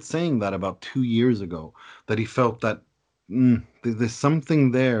started saying that about 2 years ago, that he felt that there's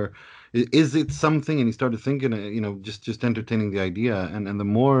something there. Is it something? And he started thinking, just entertaining the idea. And the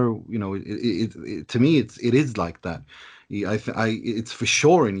more, it to me, it is like that. It's for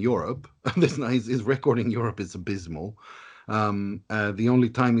sure in Europe. His record in Europe is abysmal. The only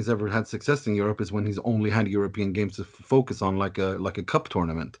time he's ever had success in Europe is when he's only had European games to focus on, like a cup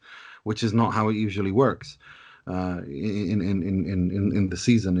tournament, which is not how it usually works in the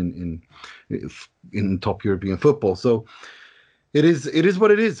season in top European football. So it is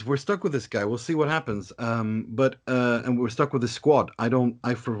what it is. We're stuck with this guy. We'll see what happens. And we're stuck with this squad. I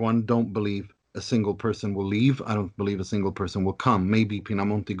for one don't believe a single person will leave. I don't believe a single person will come. Maybe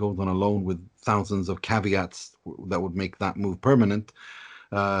Pinamonti goes on a loan with thousands of caveats that would make that move permanent,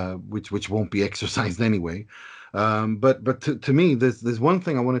 which won't be exercised anyway. But to me, there's one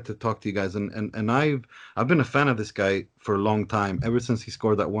thing I wanted to talk to you guys, and I've been a fan of this guy for a long time, ever since he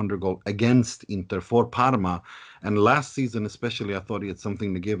scored that wonder goal against Inter for Parma, and last season especially, I thought he had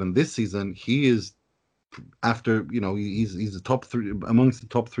something to give, and this season he is, after he's the top 3 amongst the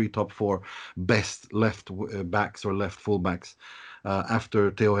top 3, top 4 best left backs or left fullbacks. After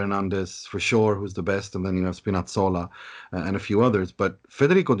Theo Hernandez, for sure, who's the best, and then you have Spinazzola and a few others. But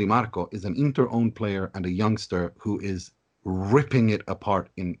Federico Di Marco is an Inter-owned player and a youngster who is ripping it apart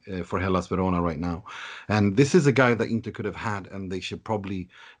for Hellas Verona right now. And this is a guy that Inter could have had, and they should probably.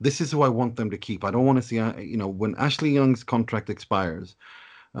 This is who I want them to keep. I don't want to see, when Ashley Young's contract expires,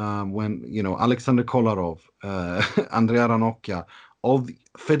 when Alexander Kolarov, Andrea Ranocchia,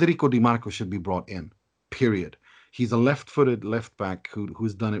 Federico Di Marco should be brought in. Period. He's a left-footed left back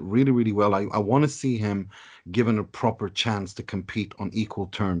who's done it really, really well. I want to see him given a proper chance to compete on equal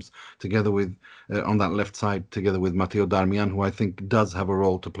terms, together with on that left side, together with Matteo Darmian, who I think does have a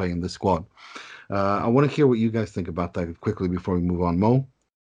role to play in the squad. I want to hear what you guys think about that quickly before we move on. Mo?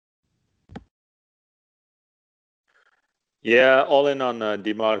 Yeah, all in on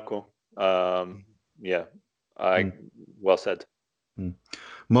Di Marco. Well said.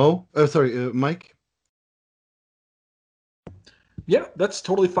 Mo? Sorry, Mike? Yeah, that's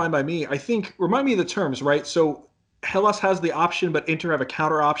totally fine by me. I think, remind me of the terms, right? So Hellas has the option, but Inter have a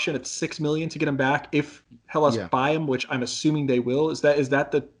counter option at $6 million to get him back if Hellas buy him, which I'm assuming they will. Is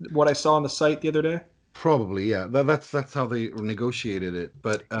that what I saw on the site the other day? Probably, yeah. That's how they negotiated it.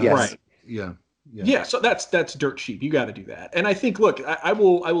 But yes. Right, yeah. Yeah, so that's dirt cheap. You got to do that. And I think, look, I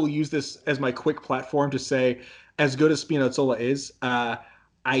will use this as my quick platform to say, as good as Spinazzola is,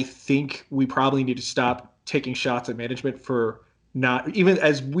 I think we probably need to stop taking shots at management for not, even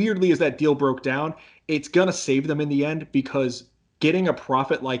as weirdly as that deal broke down, it's going to save them in the end, because getting a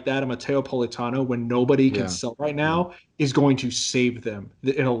profit like that of Matteo Politano when nobody can sell right now is going to save them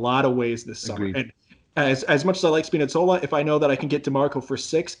in a lot of ways this summer. Agreed. And as much as I like Spinazzola, if I know that I can get DeMarco for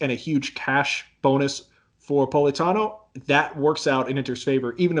 6 and a huge cash bonus for Politano, that works out in Inter's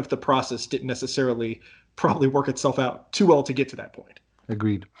favor, even if the process didn't necessarily probably work itself out too well to get to that point.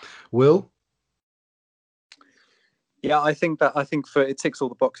 Agreed. Will? Yeah, I think for it ticks all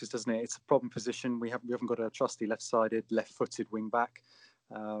the boxes, doesn't it? It's a problem position. We haven't got a trusty left-sided, left-footed wing back.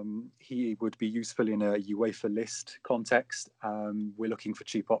 He would be useful in a UEFA list context. We're looking for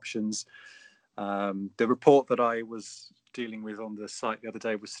cheap options. The report that I was dealing with on the site the other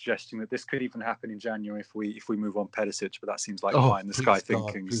day was suggesting that this could even happen in January if we move on Pedicic, but that seems like pie in the sky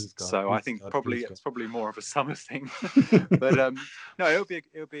thinking. So I think it's probably more of a summer thing. But no, it'll be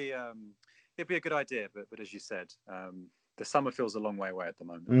a good idea. But as you said, the summer feels a long way away at the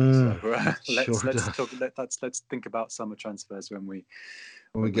moment. So let's think about summer transfers when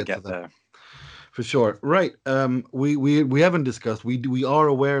we get there. For sure, right? We haven't discussed. We are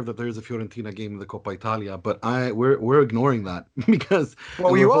aware that there is a Fiorentina game in the Coppa Italia, but we're ignoring that because.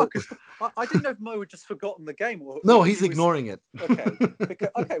 Well, you are. Cause I didn't know if Mo had just forgotten the game. No, he's ignoring it. Okay.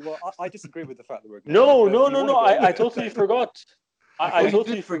 Okay. Well, I disagree with the fact that we're. No. I totally forgot. I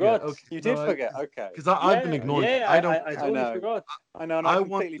totally forgot. Okay. You did forget. Okay. Because I've been ignoring it. I totally forgot. I know. I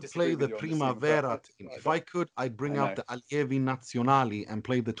want to play the Primavera team. If I could, I'd bring out the Allievi Nazionali and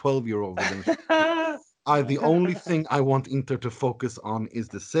play the 12-year-old against. The only thing I want Inter to focus on is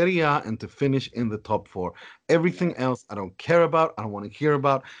the Serie A and to finish in the top 4. Everything else I don't care about. I don't want to hear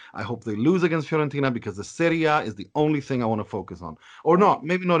about. I hope they lose against Fiorentina because the Serie A is the only thing I want to focus on. Or not,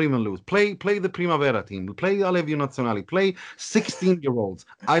 maybe not even lose. Play the Primavera team. Play the Allievi Nazionali. Play 16-year-olds.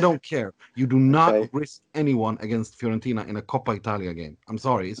 I don't care. You do not risk anyone against Fiorentina in a Coppa Italia game. I'm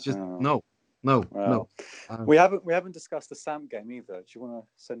sorry. It's just no. We haven't discussed the Samp game either. Do you want to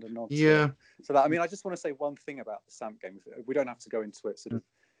send a nod? Yeah. So that I just want to say one thing about the Samp game. We don't have to go into it sort of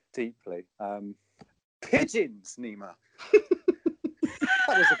deeply. Pigeons, Nima.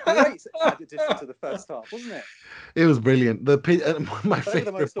 That was a great addition to the first half, wasn't it? It was brilliant. My favorite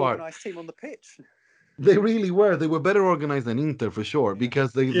the most part. organised team on the pitch. They really were. They were better organized than Inter for sure.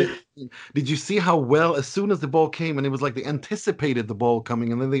 Because they did you see how well, as soon as the ball came, and it was like they anticipated the ball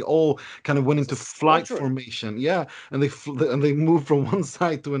coming, and then they all kind of went into flight formation. Yeah, and they moved from one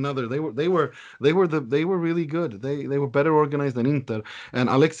side to another. They were really good. They were better organized than Inter. And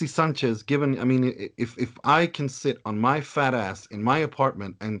Alexis Sanchez, if I can sit on my fat ass in my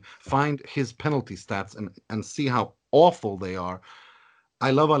apartment and find his penalty stats and see how awful they are. I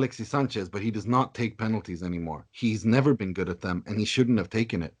love Alexis Sanchez, but he does not take penalties anymore. He's never been good at them, and he shouldn't have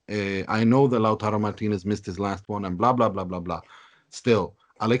taken it. I know that Lautaro Martinez missed his last one, and blah, blah, blah, blah, blah. Still,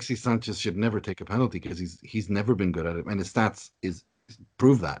 Alexis Sanchez should never take a penalty because he's never been good at it, and his stats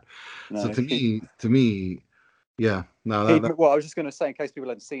prove that. No, so to me, yeah. No. Well, I was just going to say, in case people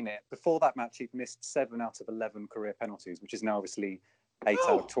hadn't seen it, before that match, he'd missed 7 out of 11 career penalties, which is now obviously 8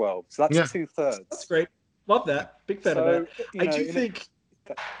 out of 12. So that's 2/3. That's great. Love that. Big fan of that. I do think.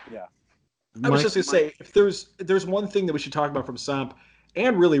 Yeah. I was just going to say, if there's one thing that we should talk about from Samp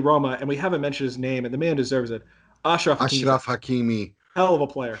and really Roma, and we haven't mentioned his name, and the man deserves it, Achraf Hakimi. Hell of a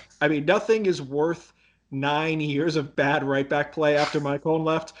player. I mean, nothing is worth 9 years of bad right back play after Mike Owen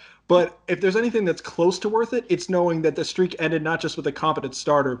left. But if there's anything that's close to worth it, it's knowing that the streak ended not just with a competent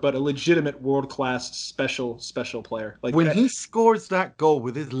starter, but a legitimate world-class special player. Like when he scores that goal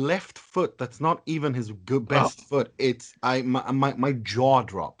with his left foot, that's not even his best foot. It's my jaw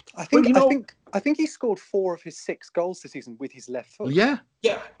dropped. I think he scored 4 of his 6 goals this season with his left foot. Yeah.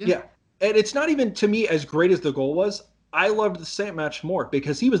 And it's not even to me as great as the goal was. I loved the Samp match more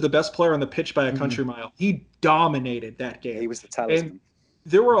because he was the best player on the pitch by a country mile. He dominated that game. He was the talisman. And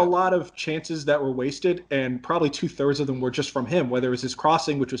there were a lot of chances that were wasted, and probably 2/3 of them were just from him, whether it was his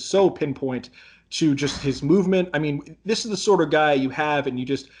crossing, which was so pinpoint, to just his movement. I mean, this is the sort of guy you have, and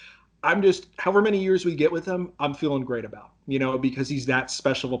I'm just, however many years we get with him, I'm feeling great about, because he's that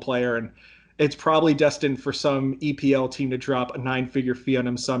special of a player, and it's probably destined for some EPL team to drop a 9-figure fee on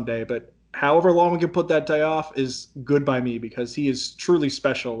him someday, but however long we can put that day off is good by me because he is truly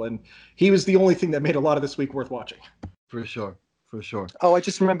special, and he was the only thing that made a lot of this week worth watching. For sure. Oh, I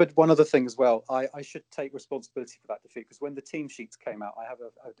just remembered one other thing as well. I should take responsibility for that defeat because when the team sheets came out, I have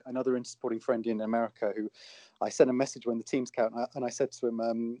another Inter-supporting friend in America who I sent a message when the teams came out, and I said to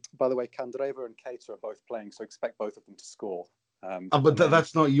him, by the way, Candreva and Keita are both playing, so expect both of them to score. But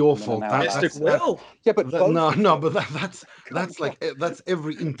that's not your fault. That's Will. Yeah, but that's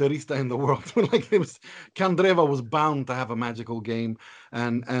every Interista in the world. Like Candreva was bound to have a magical game,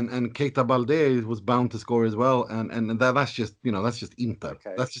 and Keita Balde was bound to score as well, and that's just Inter.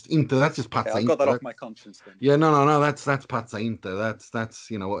 Okay. That's just Inter. That's just Pazza. I've got that off my conscience then. Yeah, no. That's Pazza Inter. That's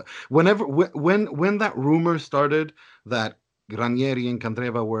when that rumor started that Ranieri and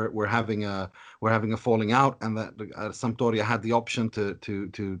Candreva were having a falling out, and that Sampdoria had the option to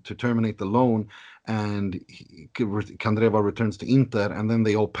terminate the loan, and Candreva returns to Inter, and then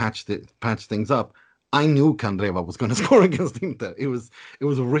they all patch things up. I knew Candreva was going to score against Inter. It was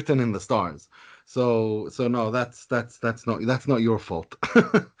written in the stars. So no, that's not your fault.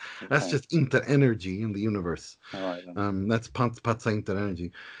 That's just Inter energy in the universe. All right, then. That's Pazza Inter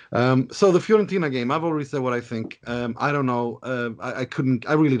energy. So the Fiorentina game, I've already said what I think. I don't know.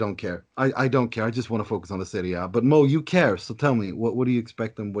 I really don't care. I don't care. I just want to focus on the Serie A. But Mo, you care. So tell me, what do you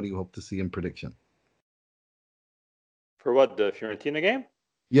expect and what do you hope to see in prediction? For what, the Fiorentina game?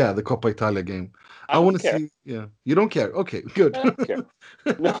 Yeah, the Coppa Italia game. I I want to care. see. Yeah, you don't care. Okay, good. I don't care.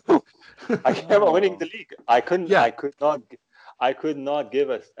 No, I care about winning the league. I could not give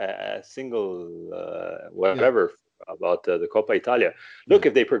a single whatever about the Coppa Italia. Look,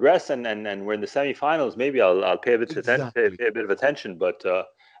 if they progress and we're in the semifinals, maybe I'll pay a bit of attention. But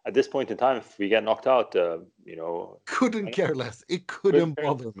at this point in time, if we get knocked out, couldn't care less. It couldn't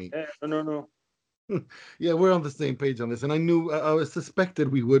bother me. No. Yeah, we're on the same page on this, and I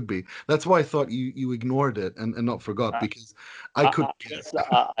suspected we would be. That's why I thought you ignored it and not forgot, because I could.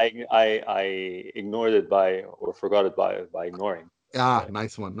 I ignored it or forgot it by ignoring.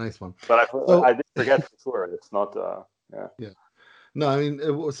 Nice one. But I did forget for sure. It's not. Yeah. No, I mean,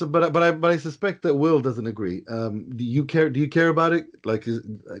 but I suspect that Will doesn't agree. Do you care? Do you care about it? Like, do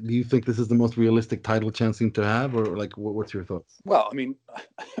you think this is the most realistic title chance to have, or like, what's your thoughts? Well, I mean,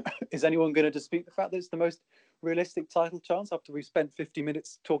 is anyone going to dispute the fact that it's the most realistic title chance after we've spent 50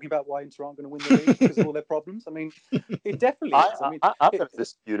 minutes talking about why Inter aren't going to win the league because of all their problems? I mean, it definitely is. I'm going to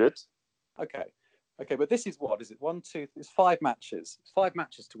dispute it. Okay, but this is what is it? It's 5 matches. It's 5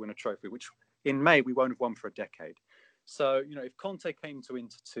 matches to win a trophy, which in May we won't have won for a decade. So, if Conte came to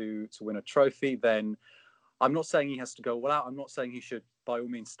Inter to win a trophy, then I'm not saying he has to go all out. I'm not saying he should, by all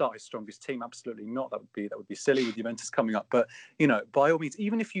means, start his strongest team. Absolutely not. That would be silly with Juventus coming up. But, by all means,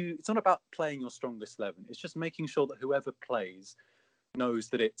 even if it's not about playing your strongest 11. It's just making sure that whoever plays knows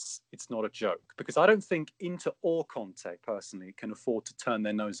that it's not a joke. Because I don't think Inter or Conte, personally, can afford to turn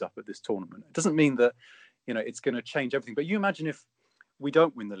their nose up at this tournament. It doesn't mean that, it's going to change everything. But you imagine if we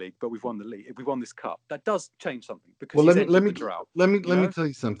don't win the league, but we've won the league. If we've won this cup, that does change something. Because let me tell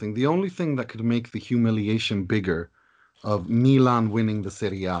you something. The only thing that could make the humiliation bigger of Milan winning the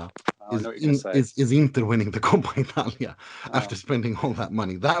Serie A is Inter winning the Coppa Italia after spending all that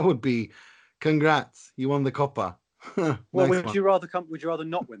money. That would be, congrats, you won the Coppa. Well, would you rather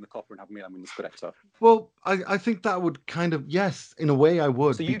not win the Coppa and have Milan win the Scudetto? Well, I think that would kind of, yes, in a way I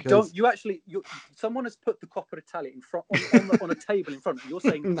would. So someone has put the Coppa Italia in front on a table in front of you. You're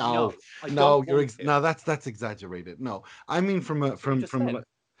saying no. That's exaggerated. No, I mean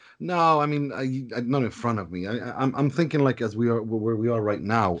no, I mean not in front of me. I'm thinking like as we are where we are right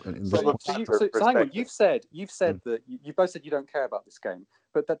now. So hang on, you've said that you both said you don't care about this game,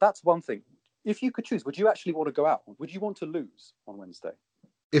 but that's one thing. If you could choose, would you actually want to go out? Would you want to lose on Wednesday?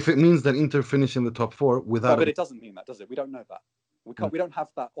 If it means that Inter finish in the top 4 without... No, but it doesn't mean that, does it? We don't know that. We don't have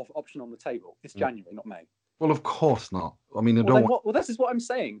that option on the table. It's January, not May. Well, of course not. I mean, this is what I'm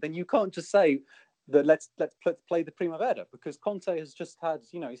saying. Then you can't just say that let's play the Primavera, because Conte has just had,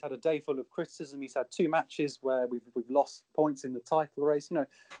 he's had a day full of criticism. He's had 2 matches where we've lost points in the title race.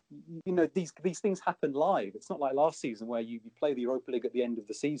 These things happen live. It's not like last season where you play the Europa League at the end of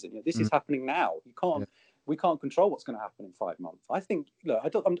the season. This is happening now. We can't control what's going to happen in 5 months. I think, look,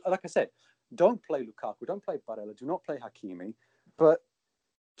 like I said, don't play Lukaku, don't play Barella, do not play Hakimi, but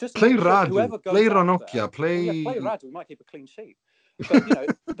just play Radu, play Ranocchia, play Radu. We might keep a clean sheet.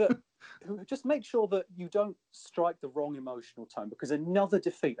 But just make sure that you don't strike the wrong emotional tone, because another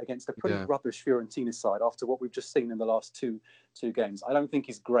defeat against a pretty rubbish Fiorentina side after what we've just seen in the last two games, I don't think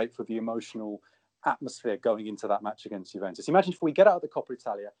is great for the emotional atmosphere going into that match against Juventus. Imagine if we get out of the Coppa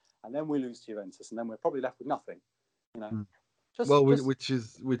Italia and then we lose to Juventus, and then we're probably left with nothing. Which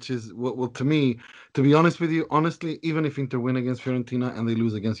is to me, to be honest with you, honestly, even if Inter win against Fiorentina and they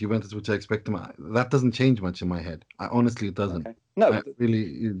lose against Juventus, which I expect them, that doesn't change much in my head. It doesn't. Okay. No,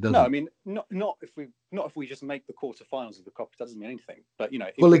 it doesn't. No, I mean, not if we just make the quarterfinals of the Coppa. That doesn't mean anything. But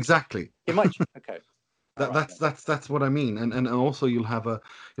exactly. It might. Okay. That's what I mean, and also you'll have a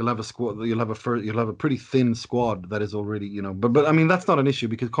squad, you'll have a pretty thin squad that is already, but I mean that's not an issue,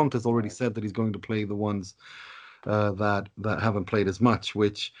 because Conte's already said that he's going to play the ones that haven't played as much,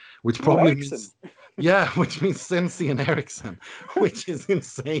 which probably means, which means Sensi and Eriksen, which is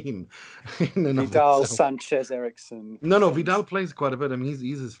insane. Vidal, Sanchez, Eriksen. No, Vidal plays quite a bit. I mean,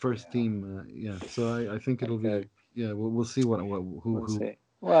 he's his first team. So I think it'll be. Yeah, we'll see who.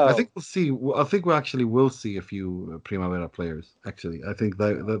 Well, I think we'll see. I think we actually will see a few Primavera players. Actually, I think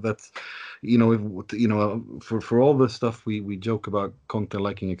that's, for all the stuff we joke about Conte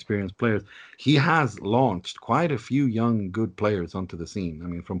liking experienced players, he has launched quite a few young good players onto the scene. I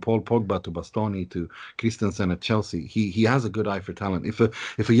mean, from Paul Pogba to Bastoni to Christensen at Chelsea, he has a good eye for talent. If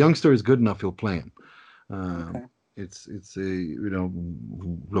a youngster is good enough, he'll play him. okay. It's a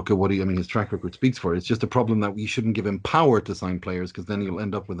look at what I mean, his track record speaks for it. It's just a problem that we shouldn't give him power to sign players, because then you'll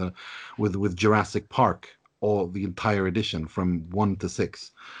end up with Jurassic Park, all the entire edition from 1 to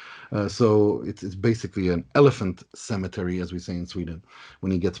 6. So it's basically an elephant cemetery, as we say in Sweden,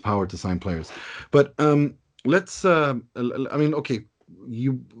 when he gets power to sign players. But let's I mean, okay,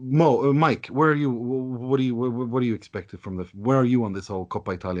 Mike, where are you? What do you expect from where are you on this whole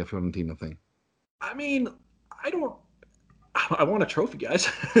Coppa Italia Fiorentina thing? I mean, I want a trophy, guys.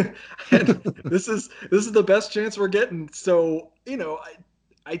 And this is the best chance we're getting. So,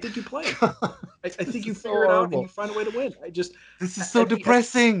 I think you play. I think you figure it out and you find a way to win. This is so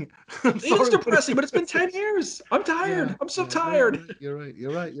depressing. It is depressing, but it's been 10 years. I'm tired. Yeah, I'm so tired. You're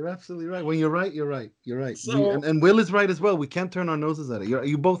right. You're absolutely right. When you're right, you're right. You're right. So, and Will is right as well. We can't turn our noses at it.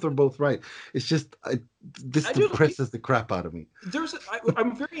 You both are both right. It's just this depresses the crap out of me.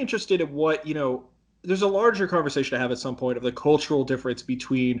 I'm very interested in what, there's a larger conversation to have at some point of the cultural difference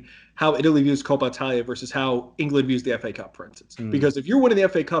between how Italy views Coppa Italia versus how England views the FA Cup, for instance. Because if you're winning the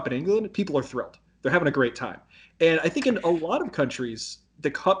FA Cup in England, people are thrilled. They're having a great time. And I think in a lot of countries,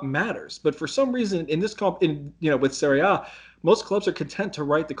 the cup matters. But for some reason, in this with Serie A, most clubs are content to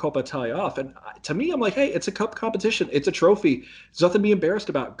write the Coppa Italia off. And to me, I'm like, hey, it's a cup competition. It's a trophy. There's nothing to be embarrassed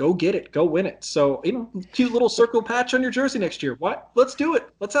about. Go get it. Go win it. So, cute little circle patch on your jersey next year. What? Let's do it.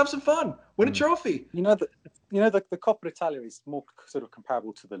 Let's have some fun. Win a trophy. The Coppa Italia is more sort of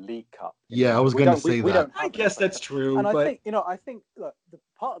comparable to the League Cup. Yeah, I was going to say that. I guess that's true. And but... I think look, the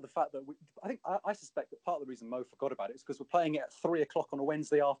part of the fact that I suspect that part of the reason Mo forgot about it is because we're playing it at 3:00 on a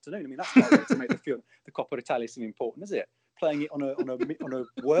Wednesday afternoon. I mean, that's not a way to make the Coppa Italia seem important, is it? Playing it on a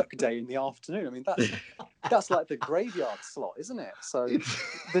work day in the afternoon. I mean, that's like the graveyard slot, isn't it? So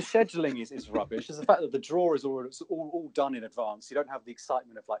the scheduling is rubbish. It's the fact that the draw is all done in advance. You don't have the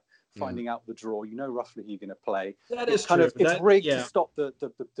excitement of like finding out the draw. You know roughly who you're going to play. That is true. It's rigged to stop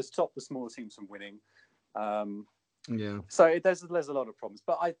the smaller teams from winning. So there's a lot of problems,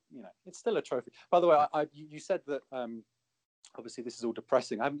 but it's still a trophy. By the way, you said that. Obviously, this is all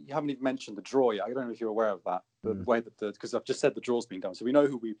depressing. You haven't even mentioned the draw yet. I don't know if you're aware of that. The way that because I've just said the draw's been done, so we know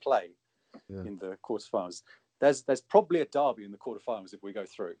who we play in the quarterfinals. There's probably a derby in the quarterfinals if we go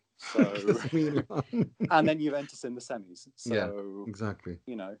through. So, and then Juventus in the semis. So exactly.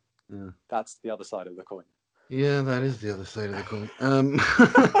 That's the other side of the coin. Yeah, that is the other side of the coin.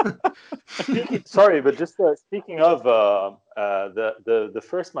 Sorry, but just speaking of the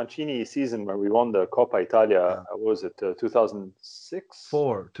first Mancini season where we won the Coppa Italia, what was it 2006?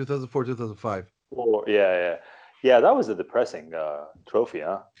 2004, 2005. Yeah, that was a depressing trophy,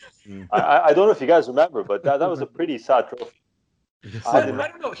 huh? I don't know if you guys remember, but that was a pretty sad trophy. Yes, I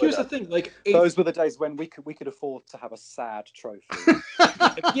don't know. Here's the thing: those were the days when we could afford to have a sad trophy.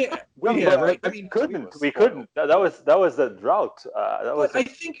 Right. I mean, we couldn't. That was the drought.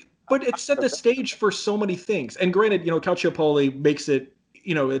 But it set the stage for so many things. And granted, Calciopoli makes it.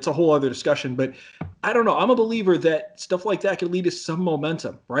 It's a whole other discussion. But I don't know. I'm a believer that stuff like that can lead to some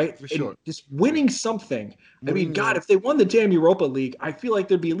momentum, right? For sure. And just winning something. I mean, God, if they won the damn Europa League, I feel like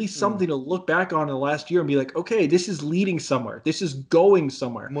there'd be at least something to look back on in the last year and be like, okay, this is leading somewhere. This is going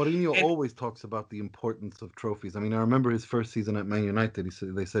somewhere. Mourinho always talks about the importance of trophies. I mean, I remember his first season at Man United.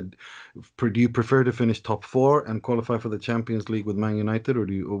 They said, do you prefer to finish top 4 and qualify for the Champions League with Man United, or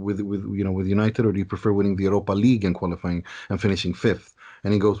with United, or do you prefer winning the Europa League and qualifying and finishing 5th?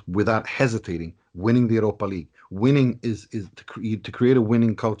 And he goes, without hesitating, winning the Europa League. Winning is to create a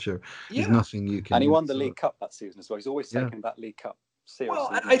winning culture is nothing you can. And he won the League Cup that season as well. He's always taken that League Cup seriously. Well,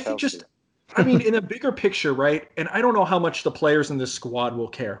 I think in a bigger picture, right? And I don't know how much the players in this squad will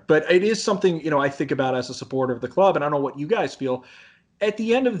care, but it is something, I think about as a supporter of the club. And I don't know what you guys feel. At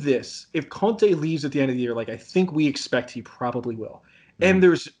the end of this, if Conte leaves at the end of the year, like I think we expect he probably will, and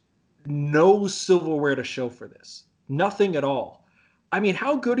there's no silverware to show for this, nothing at all. I mean,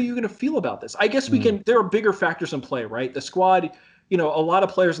 how good are you going to feel about this? I guess there are bigger factors in play, right? The squad, a lot of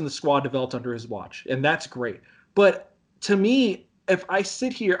players in the squad developed under his watch, and that's great. But to me, if I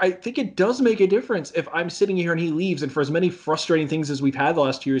sit here, I think it does make a difference if I'm sitting here and he leaves. And for as many frustrating things as we've had the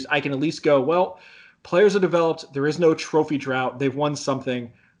last 2 years, I can at least go, well, players are developed. There is no trophy drought. They've won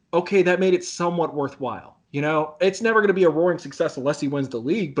something. Okay, that made it somewhat worthwhile. It's never going to be a roaring success unless he wins the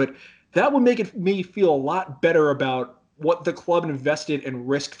league, but that would make me feel a lot better about what the club invested and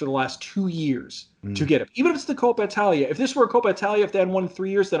risked for the last 2 years to get him. Even if it's the Coppa Italia. If this were a Coppa Italia, if they hadn't won 3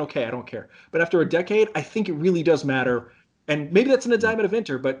 years, then okay, I don't care. But after a decade, I think it really does matter. And maybe that's an indictment of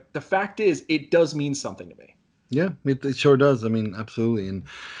Inter, but the fact is, it does mean something to me. Yeah, it sure does. I mean, absolutely, and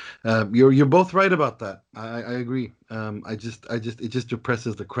you're both right about that. I agree. It just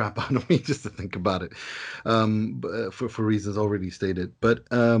depresses the crap out of me just to think about it, for reasons already stated. But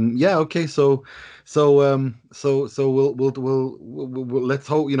yeah, okay. So we'll let's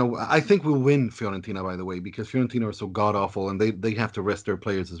hope. I think we'll win Fiorentina, by the way, because Fiorentina are so god awful, and they have to rest their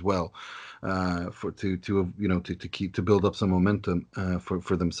players as well. To build up some momentum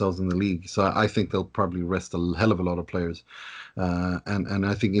for themselves in the league. So I think they'll probably rest a hell of a lot of players, and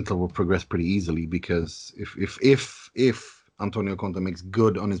I think Inter will progress pretty easily, because if Antonio Conte makes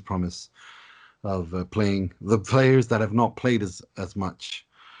good on his promise of playing the players that have not played as much,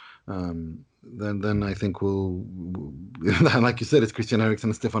 then I think we'll like you said, it's Christian Eriksen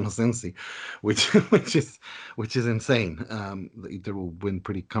and Stefano Sensi, which is insane. Inter will win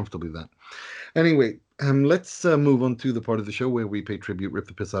pretty comfortably that. Anyway, let's move on to the part of the show where we pay tribute, rip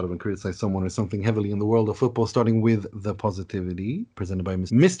the piss out of, and criticize someone or something heavily in the world of football, starting with the positivity presented by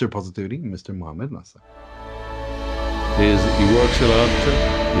Mr. Positivity, Mr. Mohamed Nasser. He works a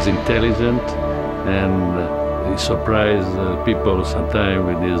lot, he's intelligent, and he surprises people sometimes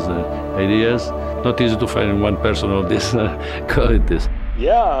with his ideas. Not easy to find one person of these qualities.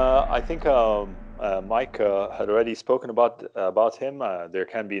 Yeah, I think Mike had already spoken about him. There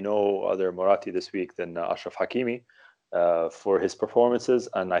can be no other Moratti this week than Achraf Hakimi for his performances.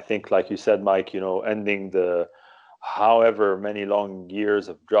 And I think, like you said, Mike, ending the however many long years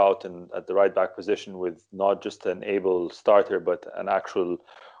of drought and at the right back position with not just an able starter, but an actual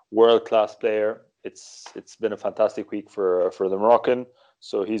world-class player. It's been a fantastic week for the Moroccan.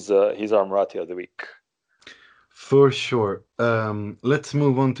 So he's our Moratti of the week. For sure. Let's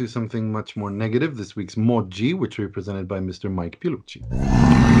move on to something much more negative. This week's Moggi, which will be presented by Mr. Mike Pilucci.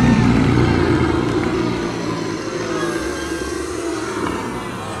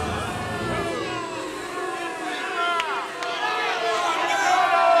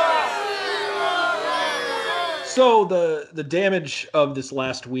 So the damage of this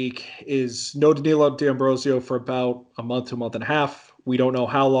last week is no Danilo D'Ambrosio for about a month and a half. We don't know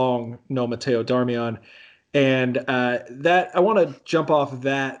how long. No Matteo Darmian. And that I want to jump off of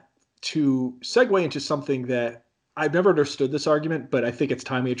that to segue into something that I've never understood this argument, but I think it's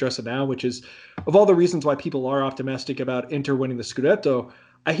time we address it now, which is, of all the reasons why people are optimistic about Inter winning the Scudetto,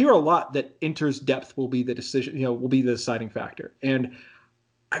 I hear a lot that Inter's depth will be the decision, will be the deciding factor. And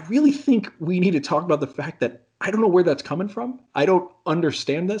I really think we need to talk about the fact that I don't know where that's coming from. I don't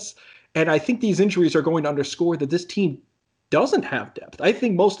understand this. And I think these injuries are going to underscore that this team doesn't have depth. I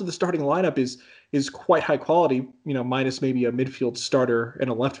think most of the starting lineup is quite high quality, minus maybe a midfield starter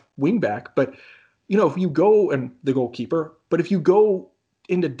and a left wing back. But, if you go, and the goalkeeper, but if you go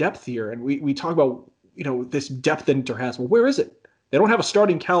into depth here and we talk about, this depth that Inter has, well, where is it? They don't have a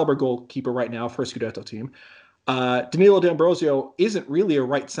starting caliber goalkeeper right now for a Scudetto team. Danilo D'Ambrosio isn't really a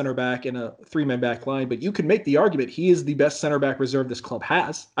right center back in a three-man back line, but you can make the argument he is the best center back reserve this club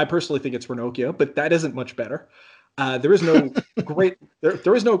has. I personally think it's Ranocchia, but that isn't much better. There is no great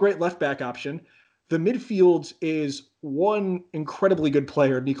there is no great left back option. The midfield is one incredibly good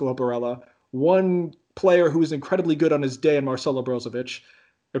player, Nicolo Barella, one player who is incredibly good on his day, and Marcelo Brozovic.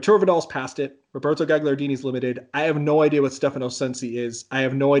 Arturo Vidal's past it. Roberto Gagliardini's limited. I have no idea what Stefano Sensi is. I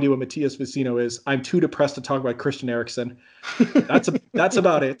have no idea what Matias Vecino is. I'm too depressed to talk about Christian Eriksen. That's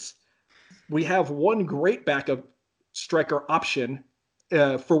about it. We have one great backup striker option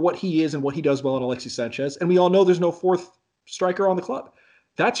for what he is and what he does well in Alexis Sanchez. And we all know there's no fourth striker on the club.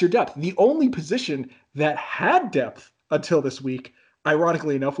 That's your depth. The only position that had depth until this week,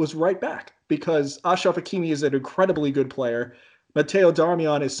 ironically enough, was right back, because Achraf Hakimi is an incredibly good player. Matteo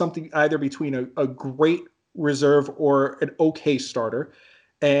Darmian is something either between a great reserve or an okay starter.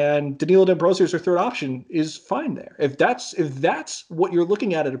 And Danilo D'Ambrosio as your third option is fine there. If that's what you're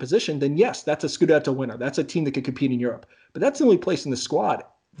looking at a position, then yes, that's a Scudetto winner. That's a team that could compete in Europe. But that's the only place in the squad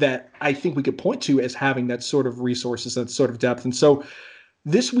that I think we could point to as having that sort of resources, that sort of depth. And so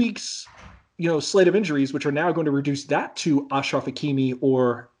this week's slate of injuries, which are now going to reduce that to Achraf Hakimi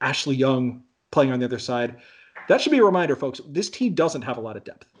or Ashley Young playing on the other side, that should be a reminder, folks. This team doesn't have a lot of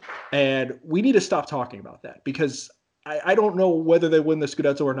depth. And we need to stop talking about that, because I don't know whether they win the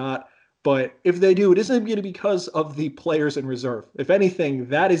Scudetto or not, but if they do, it isn't going to be because of the players in reserve. If anything,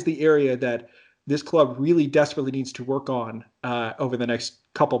 that is the area that this club really desperately needs to work on over the next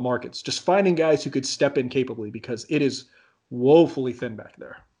couple markets. Just finding guys who could step in capably, because it is woefully thin back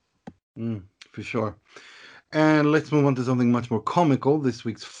there. For sure. And let's move on to something much more comical. This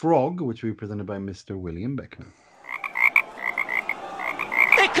week's Frog, which will be presented by Mr. William Beckman.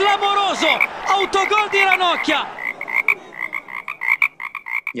 È clamoroso! Autogol di Ranocchia!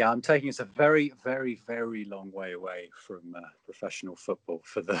 Yeah, I'm taking us a very, very, very long way away from professional football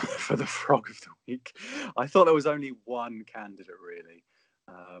for the Frog of the Week. I thought there was only one candidate, really.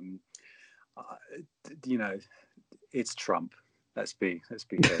 It's Trump. Let's be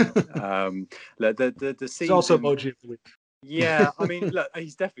clear. The It's also emoji of the week. Yeah, I mean, look,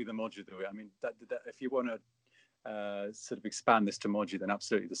 he's definitely the emoji of the week. I mean, that if you want to sort of expand this to emoji, then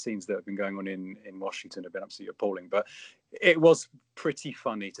absolutely the scenes that have been going on in Washington have been absolutely appalling. But it was pretty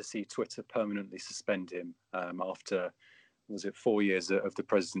funny to see Twitter permanently suspend him after, was it 4 years of the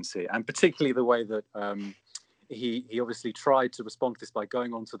presidency, and particularly the way that he obviously tried to respond to this by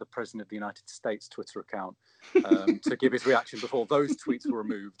going onto the President of the United States Twitter account to give his reaction before those tweets were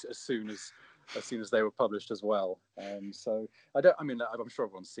removed as soon as they were published as well. So I'm sure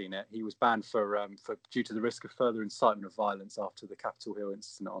everyone's seen it. He was banned for due to the risk of further incitement of violence after the Capitol Hill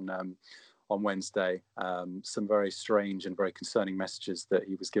incident on Wednesday. Some very strange and very concerning messages that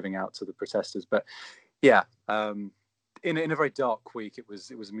he was giving out to the protesters. But yeah, in a very dark week, it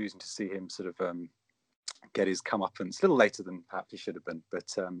was amusing to see him sort of get his comeuppance a little later than perhaps he should have been.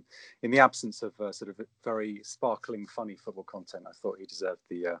 But in the absence of sort of very sparkling, funny football content, I thought he deserved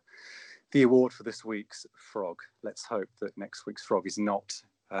the award for this week's Frog. Let's hope that next week's Frog is not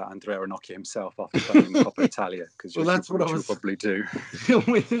Andrea Ranocchia himself after playing in Coppa Italia, because that's what I was probably do.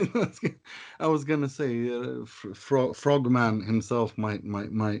 I was gonna say, Frogman himself might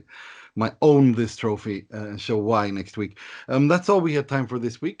own this trophy and show why next week. That's all we had time for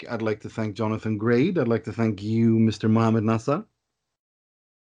this week. I'd like to thank Jonathan Grade. I'd like to thank you, Mr. Mohamed Nasser.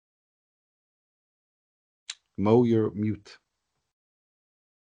 Mo, you're mute.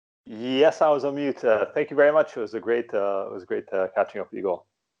 Yes, I was on mute. Thank you very much. It was great catching up with you all.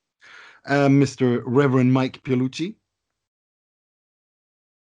 Mr. Reverend Mike Piolucci.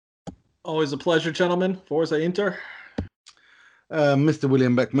 Always a pleasure, gentlemen. Forza Inter. Mr.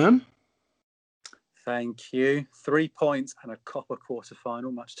 William Beckman. Thank you. 3 points and a Coppa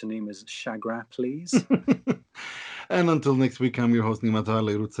quarterfinal, much to Nima's chagrin, please. And until next week, I'm your host, Nima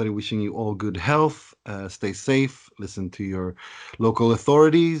Rutsari, wishing you all good health. Stay safe. Listen to your local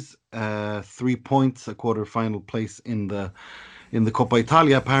authorities. 3 points, a quarterfinal place in the Coppa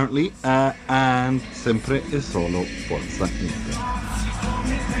Italia, apparently. And sempre e solo Forza Inter.